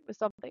replace it with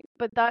something.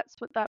 But that's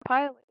what that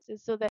pile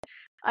is so that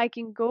I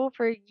can go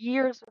for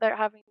years without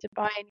having to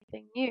buy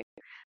anything new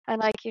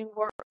and I can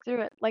work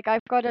through it. Like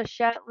I've got a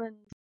Shetland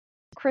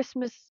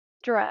Christmas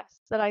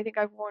dress that I think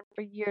I've worn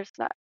for years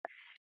now.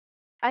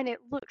 And it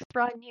looks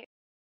brand new.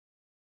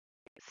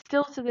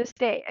 Still to this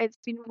day. It's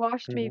been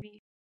washed mhm.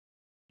 maybe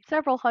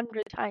several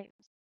hundred times.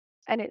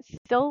 And it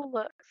still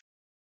looks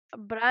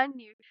brand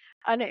new.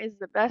 And it is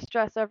the best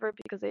dress ever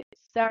because it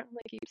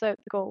certainly keeps out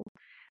the cold.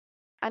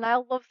 And I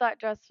love that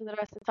dress for the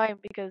rest of the time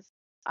because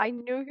I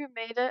knew who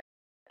made it.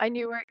 I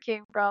knew where it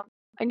came from.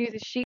 I knew the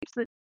sheeps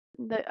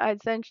that I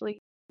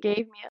essentially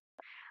gave me it.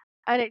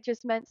 And it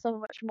just meant so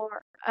much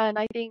more. And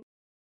I think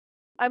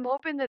I'm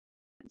hoping that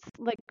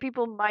like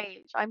people my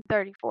age, I'm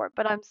 34,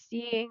 but I'm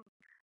seeing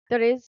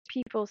there is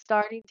people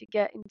starting to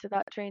get into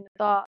that train of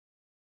thought,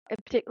 and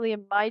particularly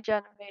in my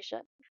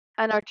generation,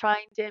 and are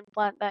trying to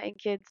implant that in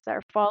kids that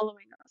are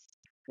following us.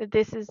 That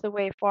this is the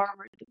way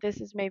forward, that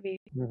this is maybe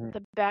Mhm.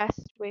 the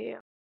best way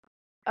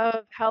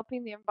of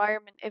helping the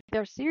environment if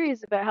they're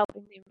serious about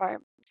helping the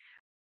environment.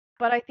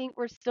 But I think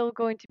we're still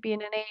going to be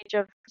in an age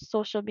of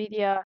social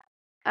media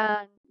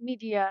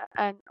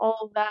and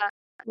all that,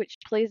 which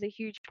plays a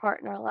huge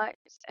part in our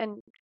lives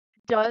and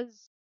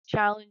does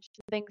challenge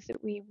the things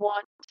that we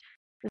want,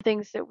 the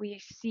things that we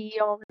see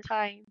all the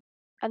time,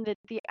 and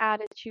the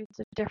attitudes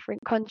of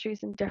different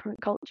countries and different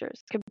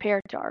cultures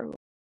compared to our own.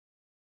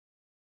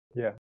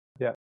 Yeah,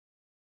 yeah.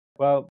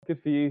 Well,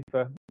 good for you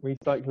for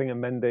recycling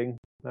and mending.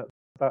 That's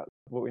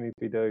what we need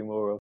to be doing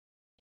more of.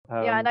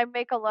 Yeah, Um, and I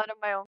make a lot of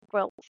my own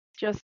quilts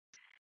just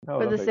oh,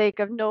 for the lovely. sake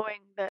of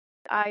knowing that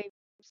I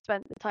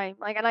spent the time.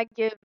 Like, and I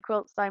give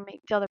quilts I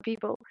make to other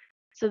people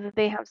so that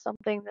they have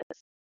something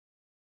that's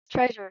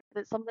treasured,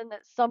 that's something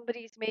that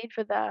somebody's made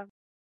for them,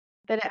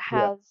 that it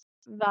Yeah, has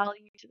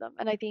value to them.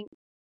 And I think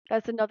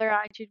that's another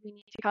attitude we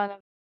need to kind of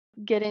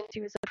get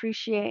into is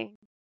appreciating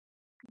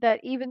that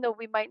even though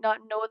we might not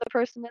know the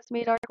person that's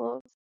made our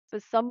clothes,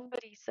 but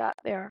somebody sat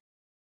there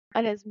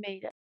and has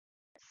made it.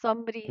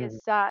 Somebody has mhm,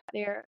 sat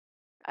there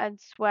and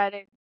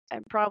sweated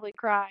and probably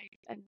cried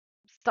and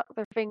stuck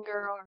their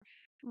finger or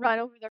run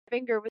over their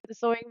finger with the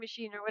sewing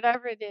machine or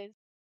whatever it is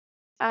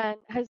and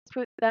has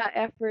put that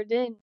effort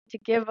in to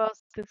give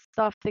us the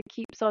stuff that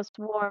keeps us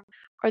warm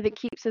or that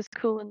keeps us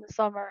cool in the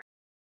summer.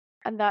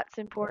 And that's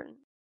important.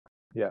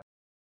 yeah.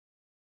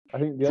 I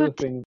think the So, other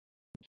thing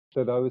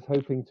that I was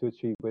hoping to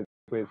achieve with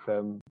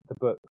the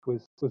book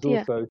was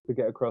yeah, also to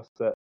get across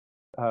that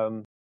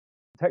um,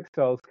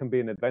 textiles can be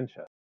an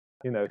adventure,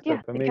 So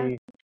Yeah, for they can. me,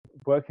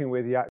 working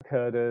with yak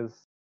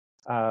herders,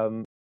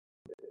 um,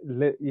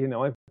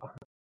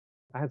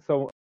 I had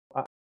so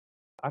I,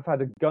 I've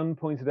had a gun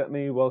pointed at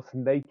me whilst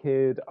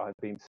naked. I've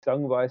been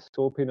stung by a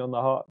scorpion on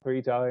the heart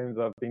 3 times.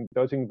 I've been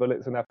dodging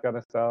bullets in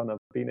Afghanistan. I've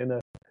been in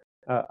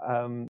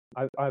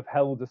I've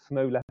held a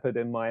snow leopard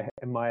in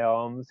my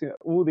arms.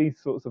 All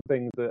these sorts of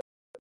things that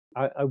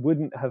I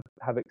wouldn't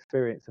have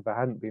experienced if I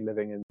hadn't been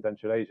living in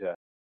Central Asia,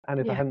 and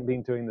if I Yeah, hadn't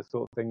been doing the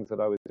sort of things that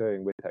I was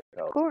doing with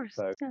of textiles. course.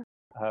 So Yeah.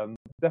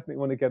 definitely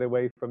want to get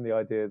away from the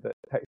idea that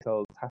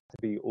textiles have to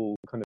be all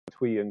kind of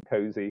twee and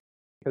cozy,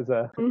 because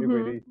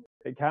Mhm.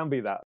 it can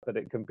be that, but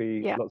it can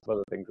be Yeah. lots of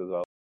other things as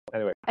well.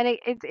 Anyway, And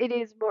it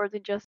is more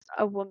than just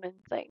a woman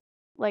thing.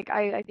 Like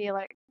I feel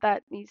like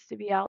that needs to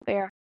be out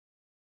there.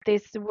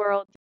 This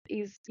world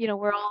is,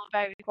 we're all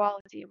about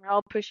equality and we're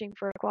all pushing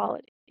for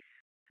equality.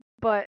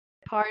 But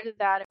part of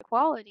that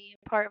equality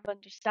and part of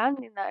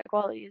understanding that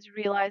equality is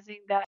realizing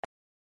that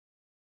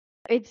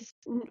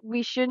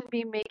we shouldn't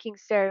be making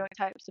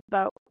stereotypes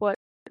about what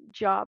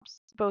jobs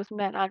both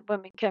men and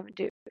women can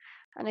do.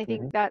 And I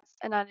think hmm that's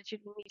an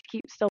attitude we need to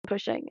keep still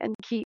pushing and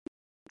keep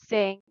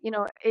saying,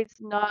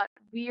 it's not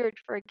weird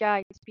for a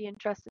guy to be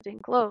interested in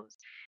clothes.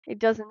 It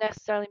doesn't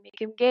necessarily make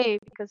him gay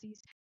because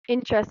he's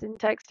interested in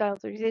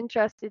textiles or he's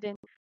interested in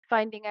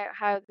finding out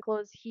how the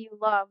clothes he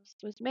loves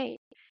was made.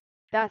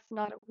 That's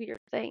not a weird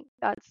thing.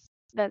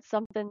 That's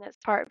something that's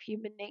part of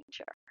human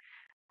nature.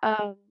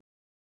 Um,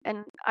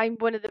 and I'm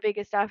one of the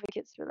biggest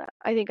advocates for that.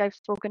 I think I've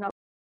spoken up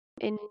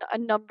in a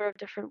number of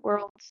different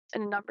worlds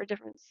in a number of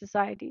different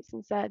societies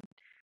and said,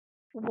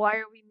 why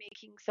are we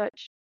making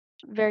such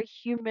very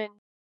human,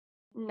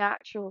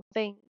 natural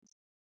things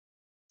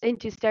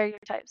into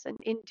stereotypes and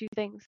into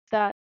things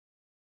that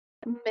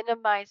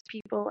minimize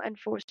people and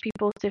force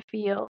people to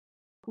feel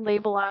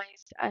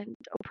labelized and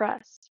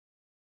oppressed?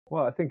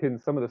 well, I think in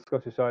some of the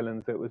Scottish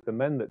islands it was the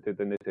men that did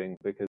the knitting,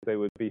 because they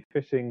would be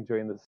fishing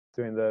during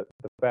the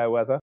fair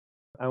weather,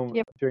 and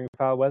Yep. during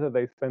foul weather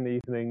they spend the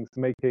evenings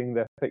making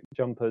their thick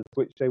jumpers,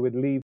 which they would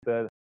leave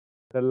the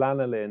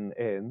lanolin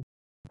in,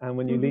 and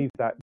when you Mhm. leave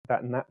that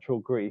natural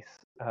grease,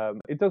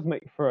 it does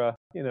make for a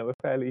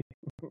fairly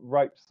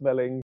ripe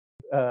smelling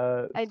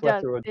It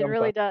does. sweater or It jumper,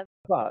 really does.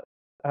 but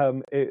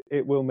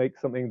it will make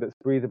something that's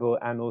breathable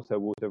and also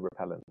water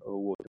repellent or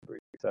waterproof.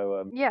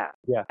 So Yeah.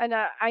 yeah, And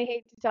I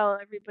hate to tell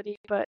everybody,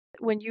 but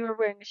when you are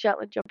wearing a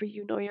Shetland jumper,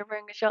 you know you're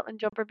wearing a Shetland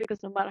jumper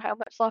because no matter how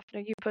much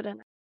softener you put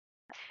in it,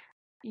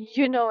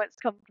 you know it's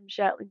come from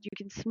Shetland. You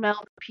can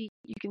smell the peat,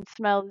 you can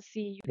smell the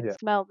sea, you can yeah,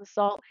 smell the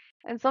salt,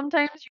 and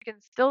sometimes you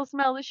can still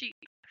smell the sheep.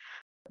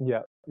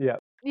 yeah, yeah.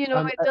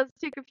 It does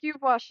take a few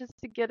washes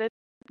to get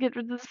rid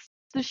of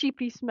the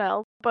sheepy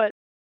smell, but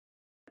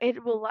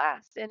it will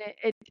last, and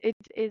it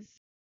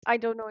is. I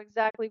don't know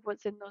exactly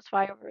what's in those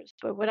fibers,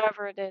 but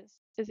whatever it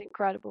is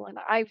incredible. And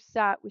I've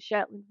sat with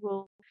Shetland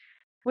wool,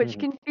 which Mhm.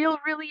 can feel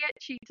really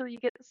itchy till you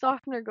get the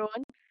softener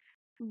going,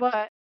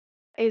 but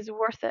is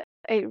worth it.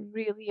 It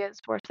really is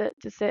worth it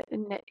to sit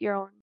and knit your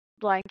own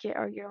blanket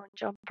or your own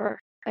jumper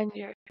and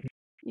your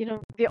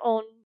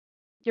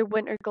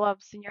winter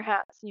gloves and your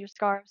hats and your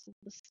scarves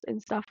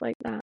and stuff like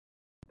that.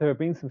 There have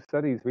been some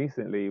studies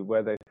recently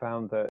where they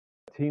found that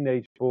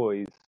teenage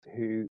boys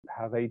who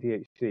have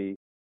ADHD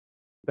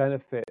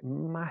benefit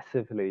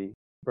massively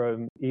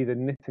from either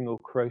knitting or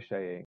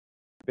crocheting,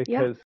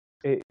 Yeah. because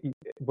it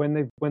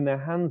when their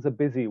hands are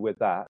busy with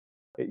that,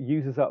 it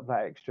uses up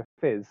that extra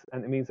fizz,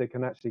 and it means they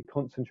can actually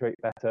concentrate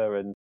better,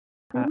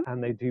 Hmm.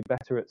 and they do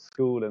better at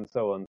school and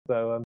so on.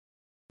 So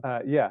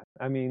yeah,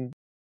 I mean,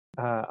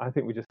 I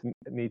think we just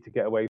need to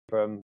get away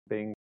from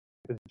being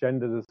as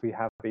gendered as we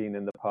have been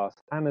in the past,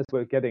 and as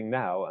we're getting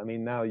now. I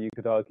mean, now you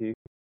could argue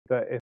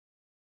that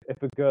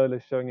if a girl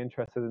is showing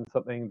interest in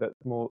something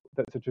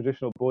that's a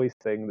traditional boys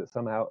thing, that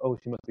somehow, oh,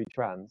 she must be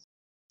trans.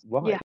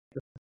 Why? Yeah.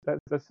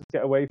 Let's just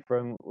get away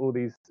from all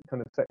these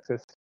kind of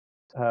sexist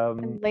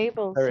um, And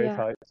labels. Yeah.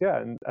 stereotypes.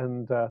 Yeah,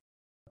 and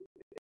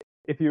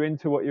if you're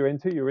into what you're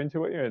into, you're into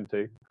what you're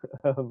into.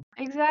 um,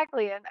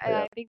 Exactly, and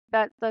yeah, I think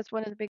that's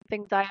one of the big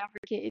things I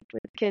advocated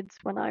with kids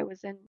when I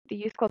was in the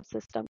youth club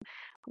system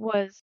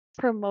was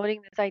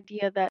promoting this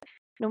idea that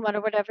no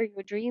matter whatever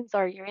your dreams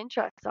are, your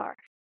interests are,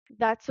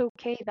 that's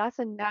okay. That's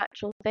a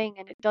natural thing,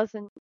 and it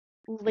doesn't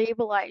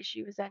labelize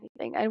you as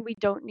anything. And we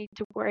don't need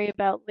to worry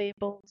about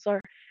labels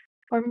or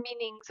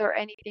meanings or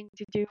anything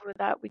to do with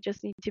that. We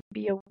just need to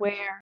be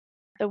aware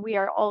that we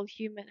are all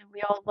human and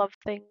we all love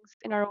things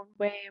in our own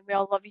way, and we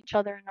all love each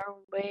other in our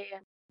own way,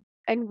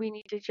 and we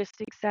need to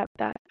just accept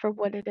that for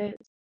what it is.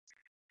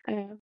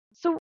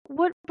 So,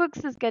 what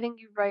books is getting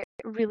you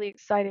really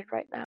excited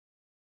right now?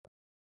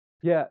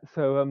 yeah.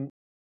 So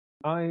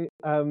I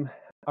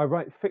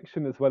write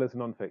fiction as well as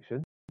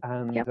non-fiction,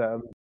 Yep. and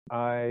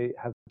I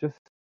have just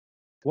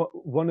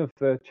one of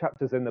the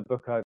chapters in the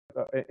book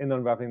in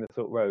Unraveling the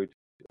Silk Road,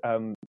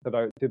 that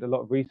I did a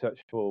lot of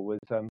research for, was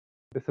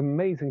this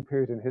amazing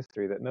period in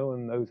history that no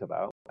one knows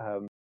about.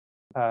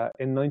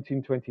 In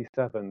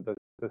 1927,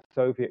 the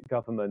Soviet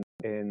government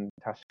in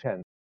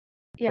Tashkent,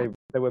 Yeah.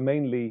 they were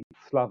mainly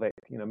Slavic,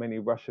 mainly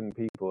Russian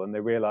people, and they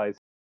realized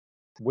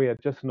we are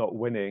just not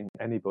winning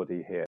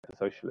anybody here for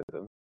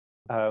socialism.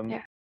 Um,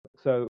 Yeah.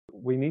 so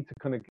we need to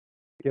kind of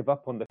give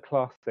up on the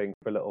class thing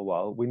for a little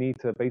while. We need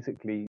to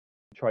basically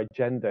try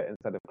gender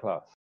instead of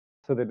class.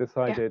 So they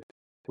decided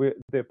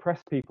the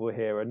oppressed people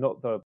here are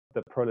not the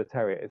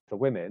proletariat, it's the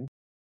women.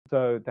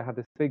 So they had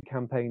this big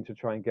campaign to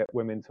try and get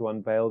women to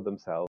unveil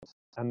themselves,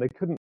 and they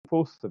couldn't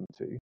force them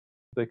to.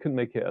 They couldn't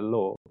make it a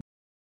law.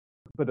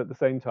 But at the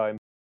same time,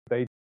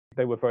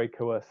 they were very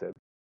coercive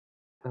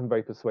and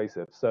very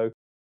persuasive. So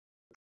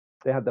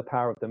they had the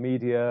power of the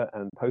media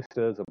and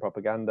posters and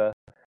propaganda.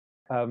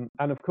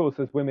 And of course,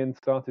 as women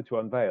started to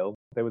unveil,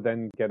 they were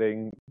then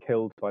getting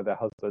killed by their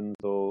husbands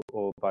or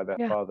by their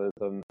Yeah. fathers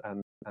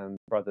and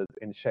brothers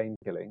in shame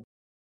killing.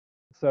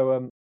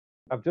 So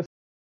I've just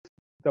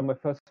done my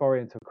first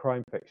foray into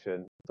crime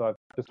fiction. So I've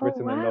just Oh,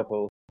 written a wow.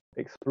 novel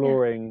Yeah.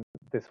 exploring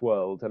this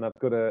world, and I've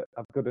got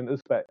an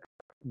Uzbek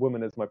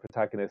woman as my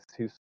protagonist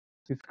who's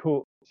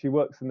caught. She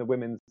works in the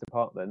women's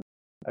department,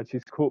 and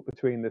she's caught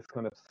between this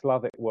kind of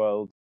Slavic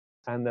world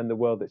and then the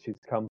world that she's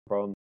come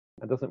from,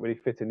 and doesn't really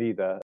fit in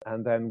either.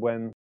 And then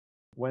when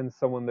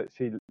someone that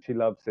she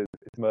loves is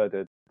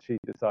murdered, she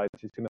decides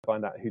she's going to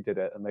find out who did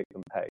it and make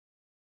them pay.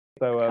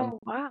 So Oh,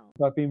 wow.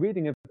 so I've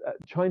been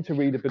trying to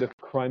read a bit of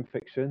crime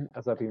fiction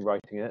as I've been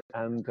writing it,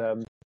 and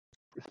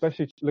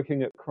especially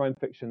looking at crime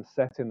fiction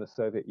set in the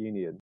Soviet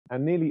Union.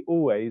 And nearly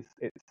always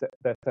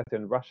they're set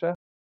in Russia,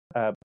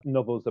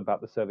 novels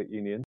about the Soviet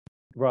Union,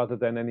 rather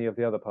than any of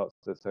the other parts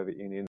of the Soviet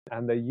Union.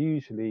 And they're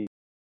usually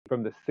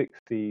from the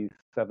 60s,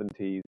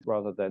 70s,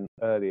 rather than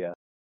earlier.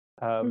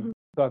 Hmm.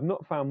 So I've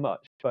not found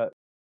much, but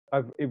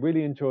I've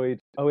really enjoyed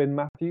Owen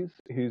Matthews,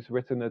 who's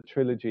written a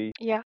trilogy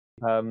Yeah.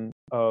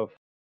 of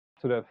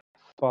sort of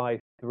spy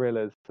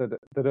thrillers that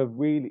are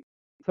really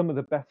some of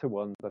the better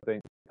ones, I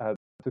think,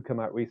 to come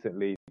out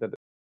recently.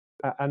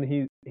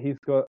 And he's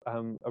got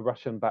a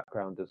Russian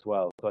background as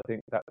well, so I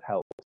think that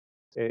helps.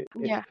 It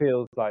Yeah.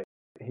 feels like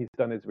he's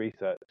done his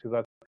research,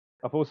 because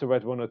I've also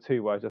read one or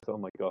two where I just, oh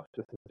my gosh,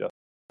 this is just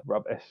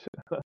rubbish.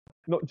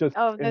 Not just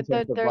Oh, in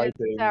terms of there is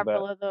writing, but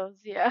several of those.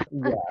 Yeah.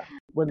 yeah,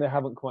 when they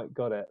haven't quite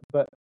got it.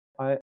 But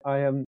I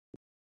am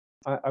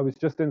I was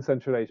just in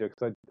Central Asia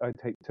because I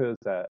take tours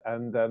there,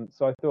 and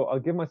so I thought I'll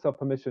give myself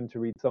permission to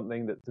read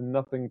something that's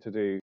nothing to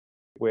do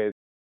with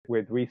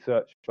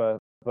research for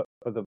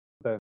the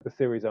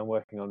series I'm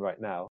working on right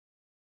now.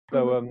 Hmm.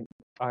 So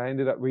I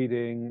ended up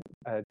reading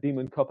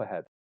Demon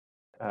Copperhead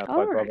All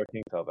by right. Barbara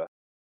Kingsolver,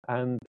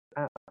 and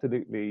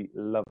absolutely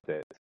loved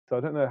it. So I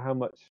don't know how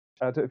much.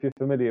 I don't know if you're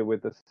familiar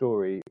with the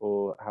story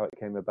or how it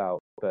came about,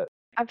 but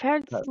I've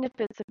heard uh,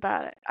 snippets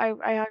about it.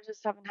 I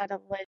just haven't had a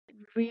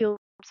real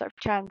sort of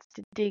chance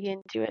to dig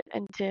into it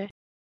and to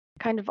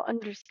kind of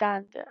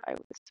understand it, I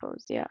would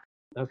suppose. Yeah.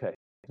 okay.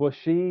 Well,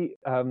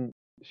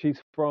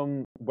 she's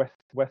from West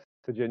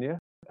Virginia,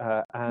 Hmm.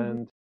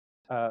 and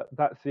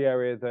that's the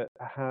area that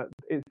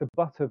it's the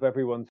butt of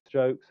everyone's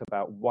jokes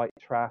about white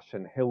trash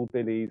and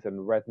hillbillies and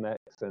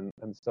rednecks and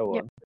so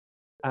Yep.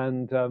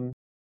 on. And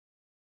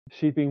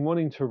she'd been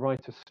wanting to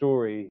write a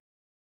story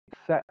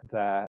set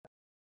there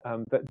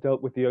that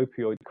dealt with the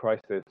opioid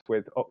crisis,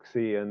 with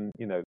Oxy and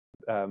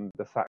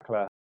the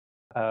Sackler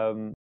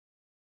um,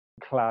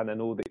 clan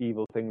and all the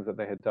evil things that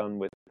they had done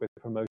with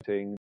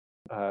promoting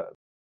uh,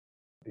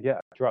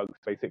 drugs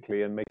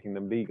basically and making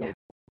them Yeah. legal.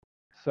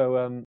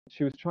 So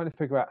she was trying to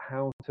figure out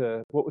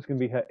what was going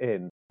to be her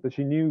in. So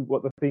she knew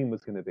what the theme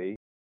was going to be,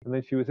 and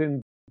then she was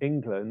in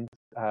England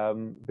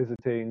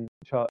visiting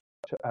not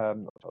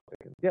Charles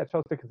Dickens,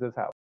 Charles Dickens's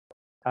house,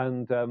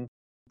 and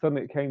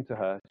suddenly it came to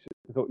her.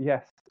 She thought,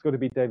 yes, it's got to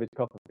be David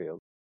Copperfield.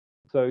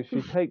 So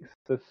she takes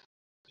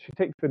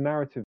the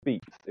narrative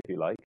beats, if you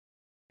like,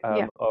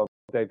 Yeah. of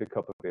David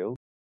Copperfield,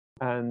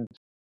 and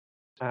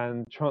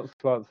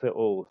transplants it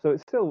all. So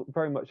it's still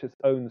very much its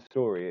own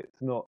story.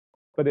 It's not,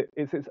 but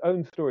it's its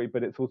own story,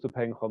 but it's also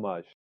paying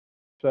homage.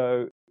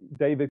 So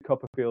David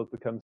Copperfield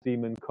becomes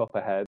Demon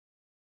Copperhead,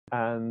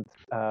 and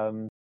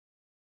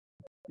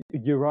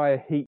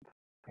Uriah Heep,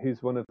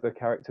 who's one of the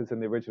characters in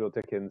the original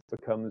Dickens,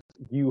 becomes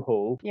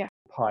U-Haul Yeah.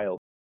 Pile.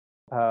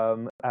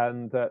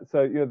 And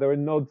so there are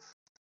nods.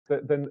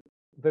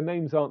 The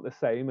names aren't the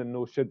same, and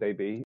nor should they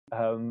be,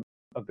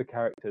 of the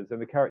characters,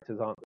 and the characters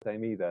aren't the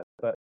same either.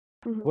 But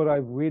Hmm. what I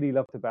really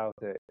loved about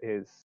it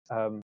is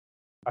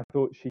I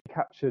thought she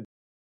captured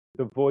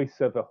the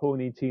voice of a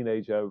horny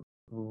teenager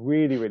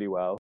really, really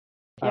well.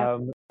 Yeah.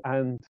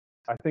 And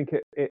I think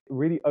it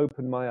really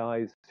opened my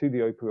eyes to the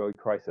opioid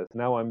crisis.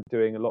 Now I'm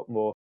doing a lot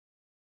more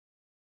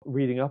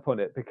reading up on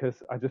it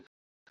because I just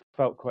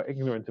felt quite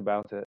ignorant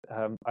about it.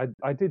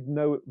 I did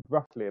know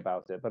roughly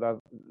about it, but I'm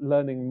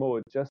learning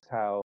more just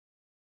how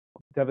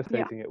Yeah.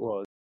 devastating it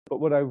was. But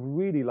what I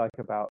really like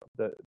about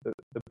the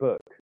book,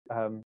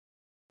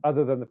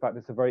 other than the fact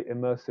it's a very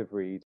immersive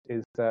read,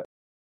 is that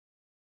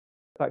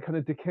kind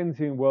of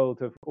Dickensian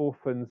world of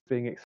orphans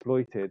being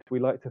exploited, we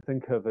like to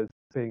think of as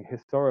being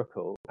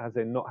historical, as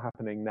in not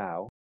happening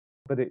now,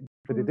 but it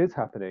Hmm. is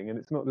happening, and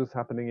it's not just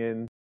happening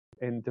in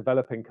in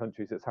developing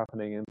countries, it's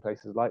happening in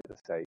places like the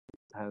States.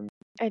 And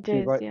It she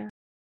is, writes, yeah.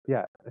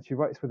 yeah, and she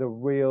writes with a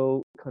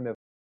real kind of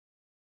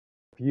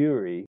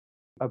fury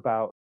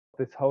about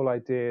this whole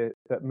idea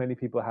that many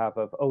people have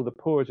of, oh, the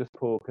poor are just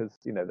poor because,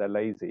 they're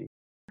lazy.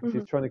 And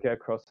she's Mhm. trying to get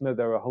across, no,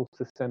 there are whole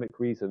systemic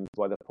reasons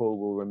why the poor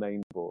will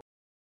remain poor.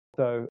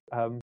 So,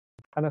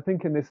 and I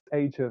think in this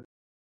age of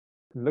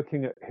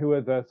looking at who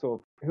are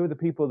the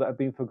people that have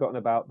been forgotten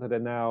about that are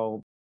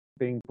now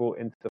being brought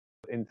into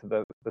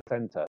the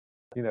center.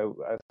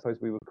 I suppose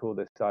we would call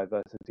this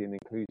diversity and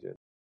inclusion.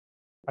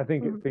 I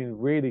think it's Mhm. been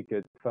really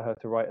good for her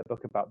to write a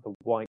book about the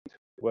white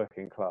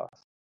working class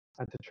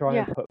and to try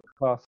and Yeah. put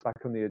class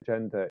back on the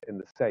agenda in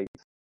the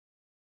States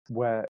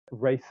where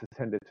race has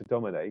tended to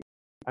dominate.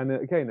 And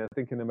again, I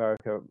think in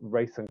America,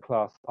 race and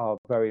class are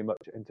very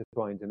much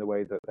intertwined in a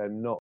way that they're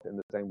not in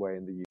the same way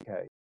in the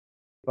UK.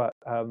 But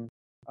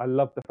I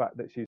love the fact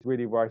that she's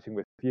really writing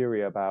with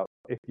fury about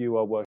if you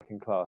are working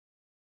class,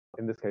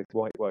 in this case,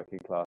 white working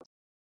class,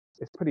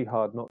 it's pretty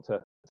hard not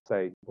to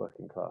say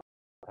working class.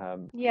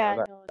 Yeah,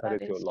 That, no, that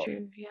that is your is lot.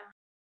 true. Yeah.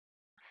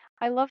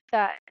 I love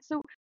that.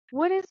 So,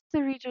 what is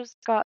the readers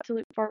got to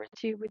look forward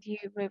to with you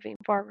moving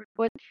forward?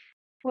 What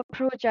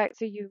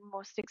projects are you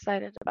most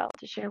excited about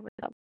to share with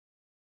them?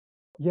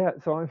 Yeah,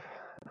 so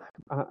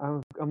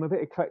I'm a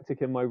bit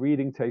eclectic in my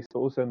reading taste, but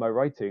also in my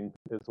writing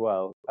as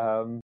well.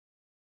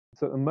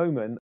 So at the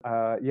moment,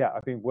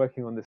 I've been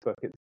working on this book.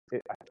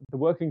 The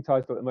working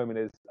title at the moment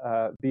is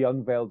The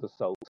Unveiled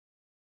Assault,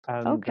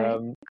 and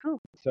Okay, cool.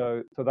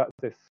 so that's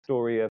this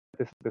story of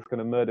this kind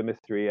of murder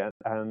mystery,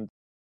 and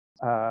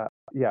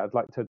I'd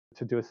like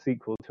to do a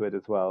sequel to it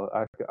as well.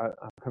 I've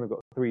kind of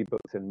got 3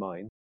 books in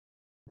mind.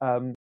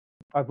 Um,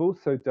 I've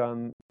also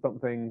done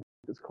something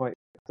that's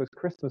so it's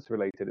Christmas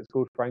related. It's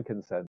called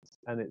Frankincense,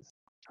 and I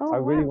Oh,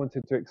 really wow.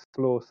 wanted to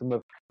explore some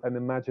of an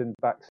imagined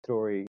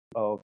backstory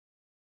of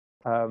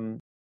um,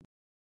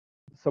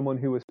 someone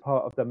who was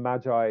part of the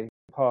Magi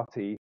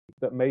party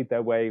that made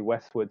their way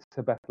westwards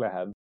to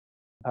Bethlehem.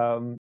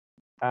 Um,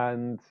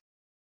 and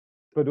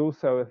but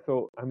also I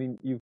thought, I mean,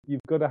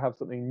 you've got to have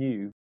something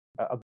new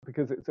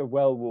because it's a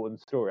well-worn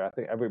story. I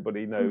think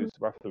everybody knows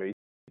Mhm. roughly.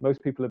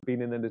 Most people have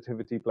been in a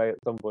nativity play at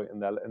some point in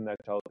their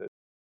childhood.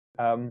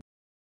 Um,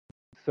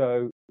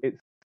 so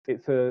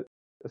it's a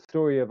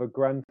story of a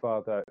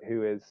grandfather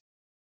who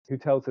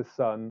tells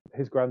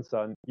his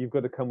grandson, you've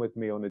got to come with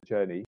me on a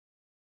journey.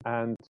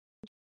 And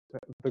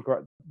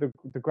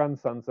the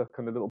grandson's a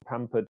kind of little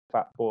pampered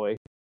fat boy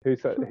who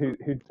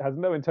has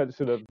no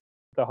intention of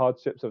the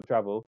hardships of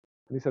travel.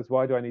 And he says,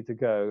 "Why do I need to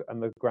go?"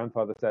 And the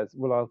grandfather says,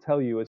 "Well, I'll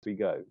tell you as we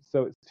go."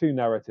 So it's 2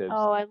 narratives,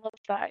 Oh, I love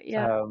that.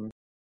 Yeah. um,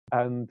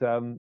 and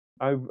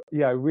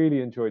I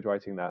really enjoyed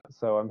writing that.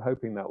 So I'm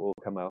hoping that will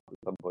come out at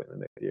some point in the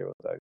next year or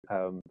so.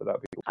 But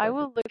that'd be cool I project.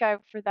 will look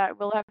out for that.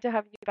 We'll have to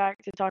have you back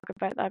to talk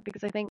about that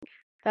because I think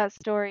that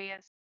story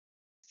is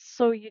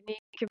so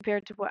unique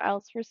compared to what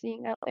else we're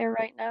seeing out there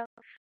right now.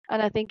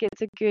 And I think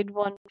it's a good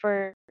one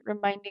for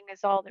reminding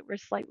us all that we're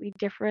slightly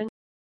different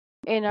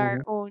in our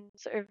Hmm. own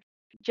sort of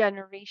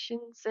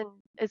generations. And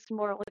it's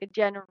more like a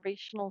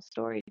generational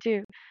story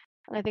too.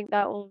 And I think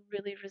that will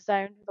really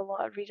resound with a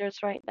lot of readers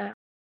right now.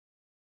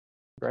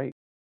 Great,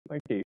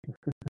 thank you.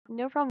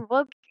 No problem.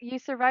 Well, you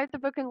survived the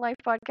Book and Life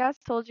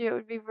podcast. Told you it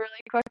would be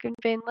really quick and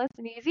painless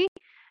and easy.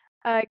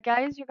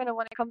 Guys, you're going to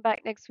want to come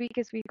back next week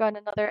as we've got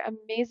another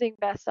amazing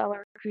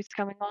bestseller who's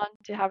coming on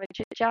to have a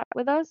chit chat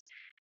with us.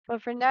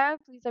 But for now,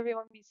 please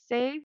everyone be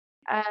safe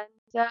and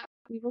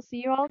we will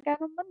see you all again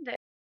on Monday.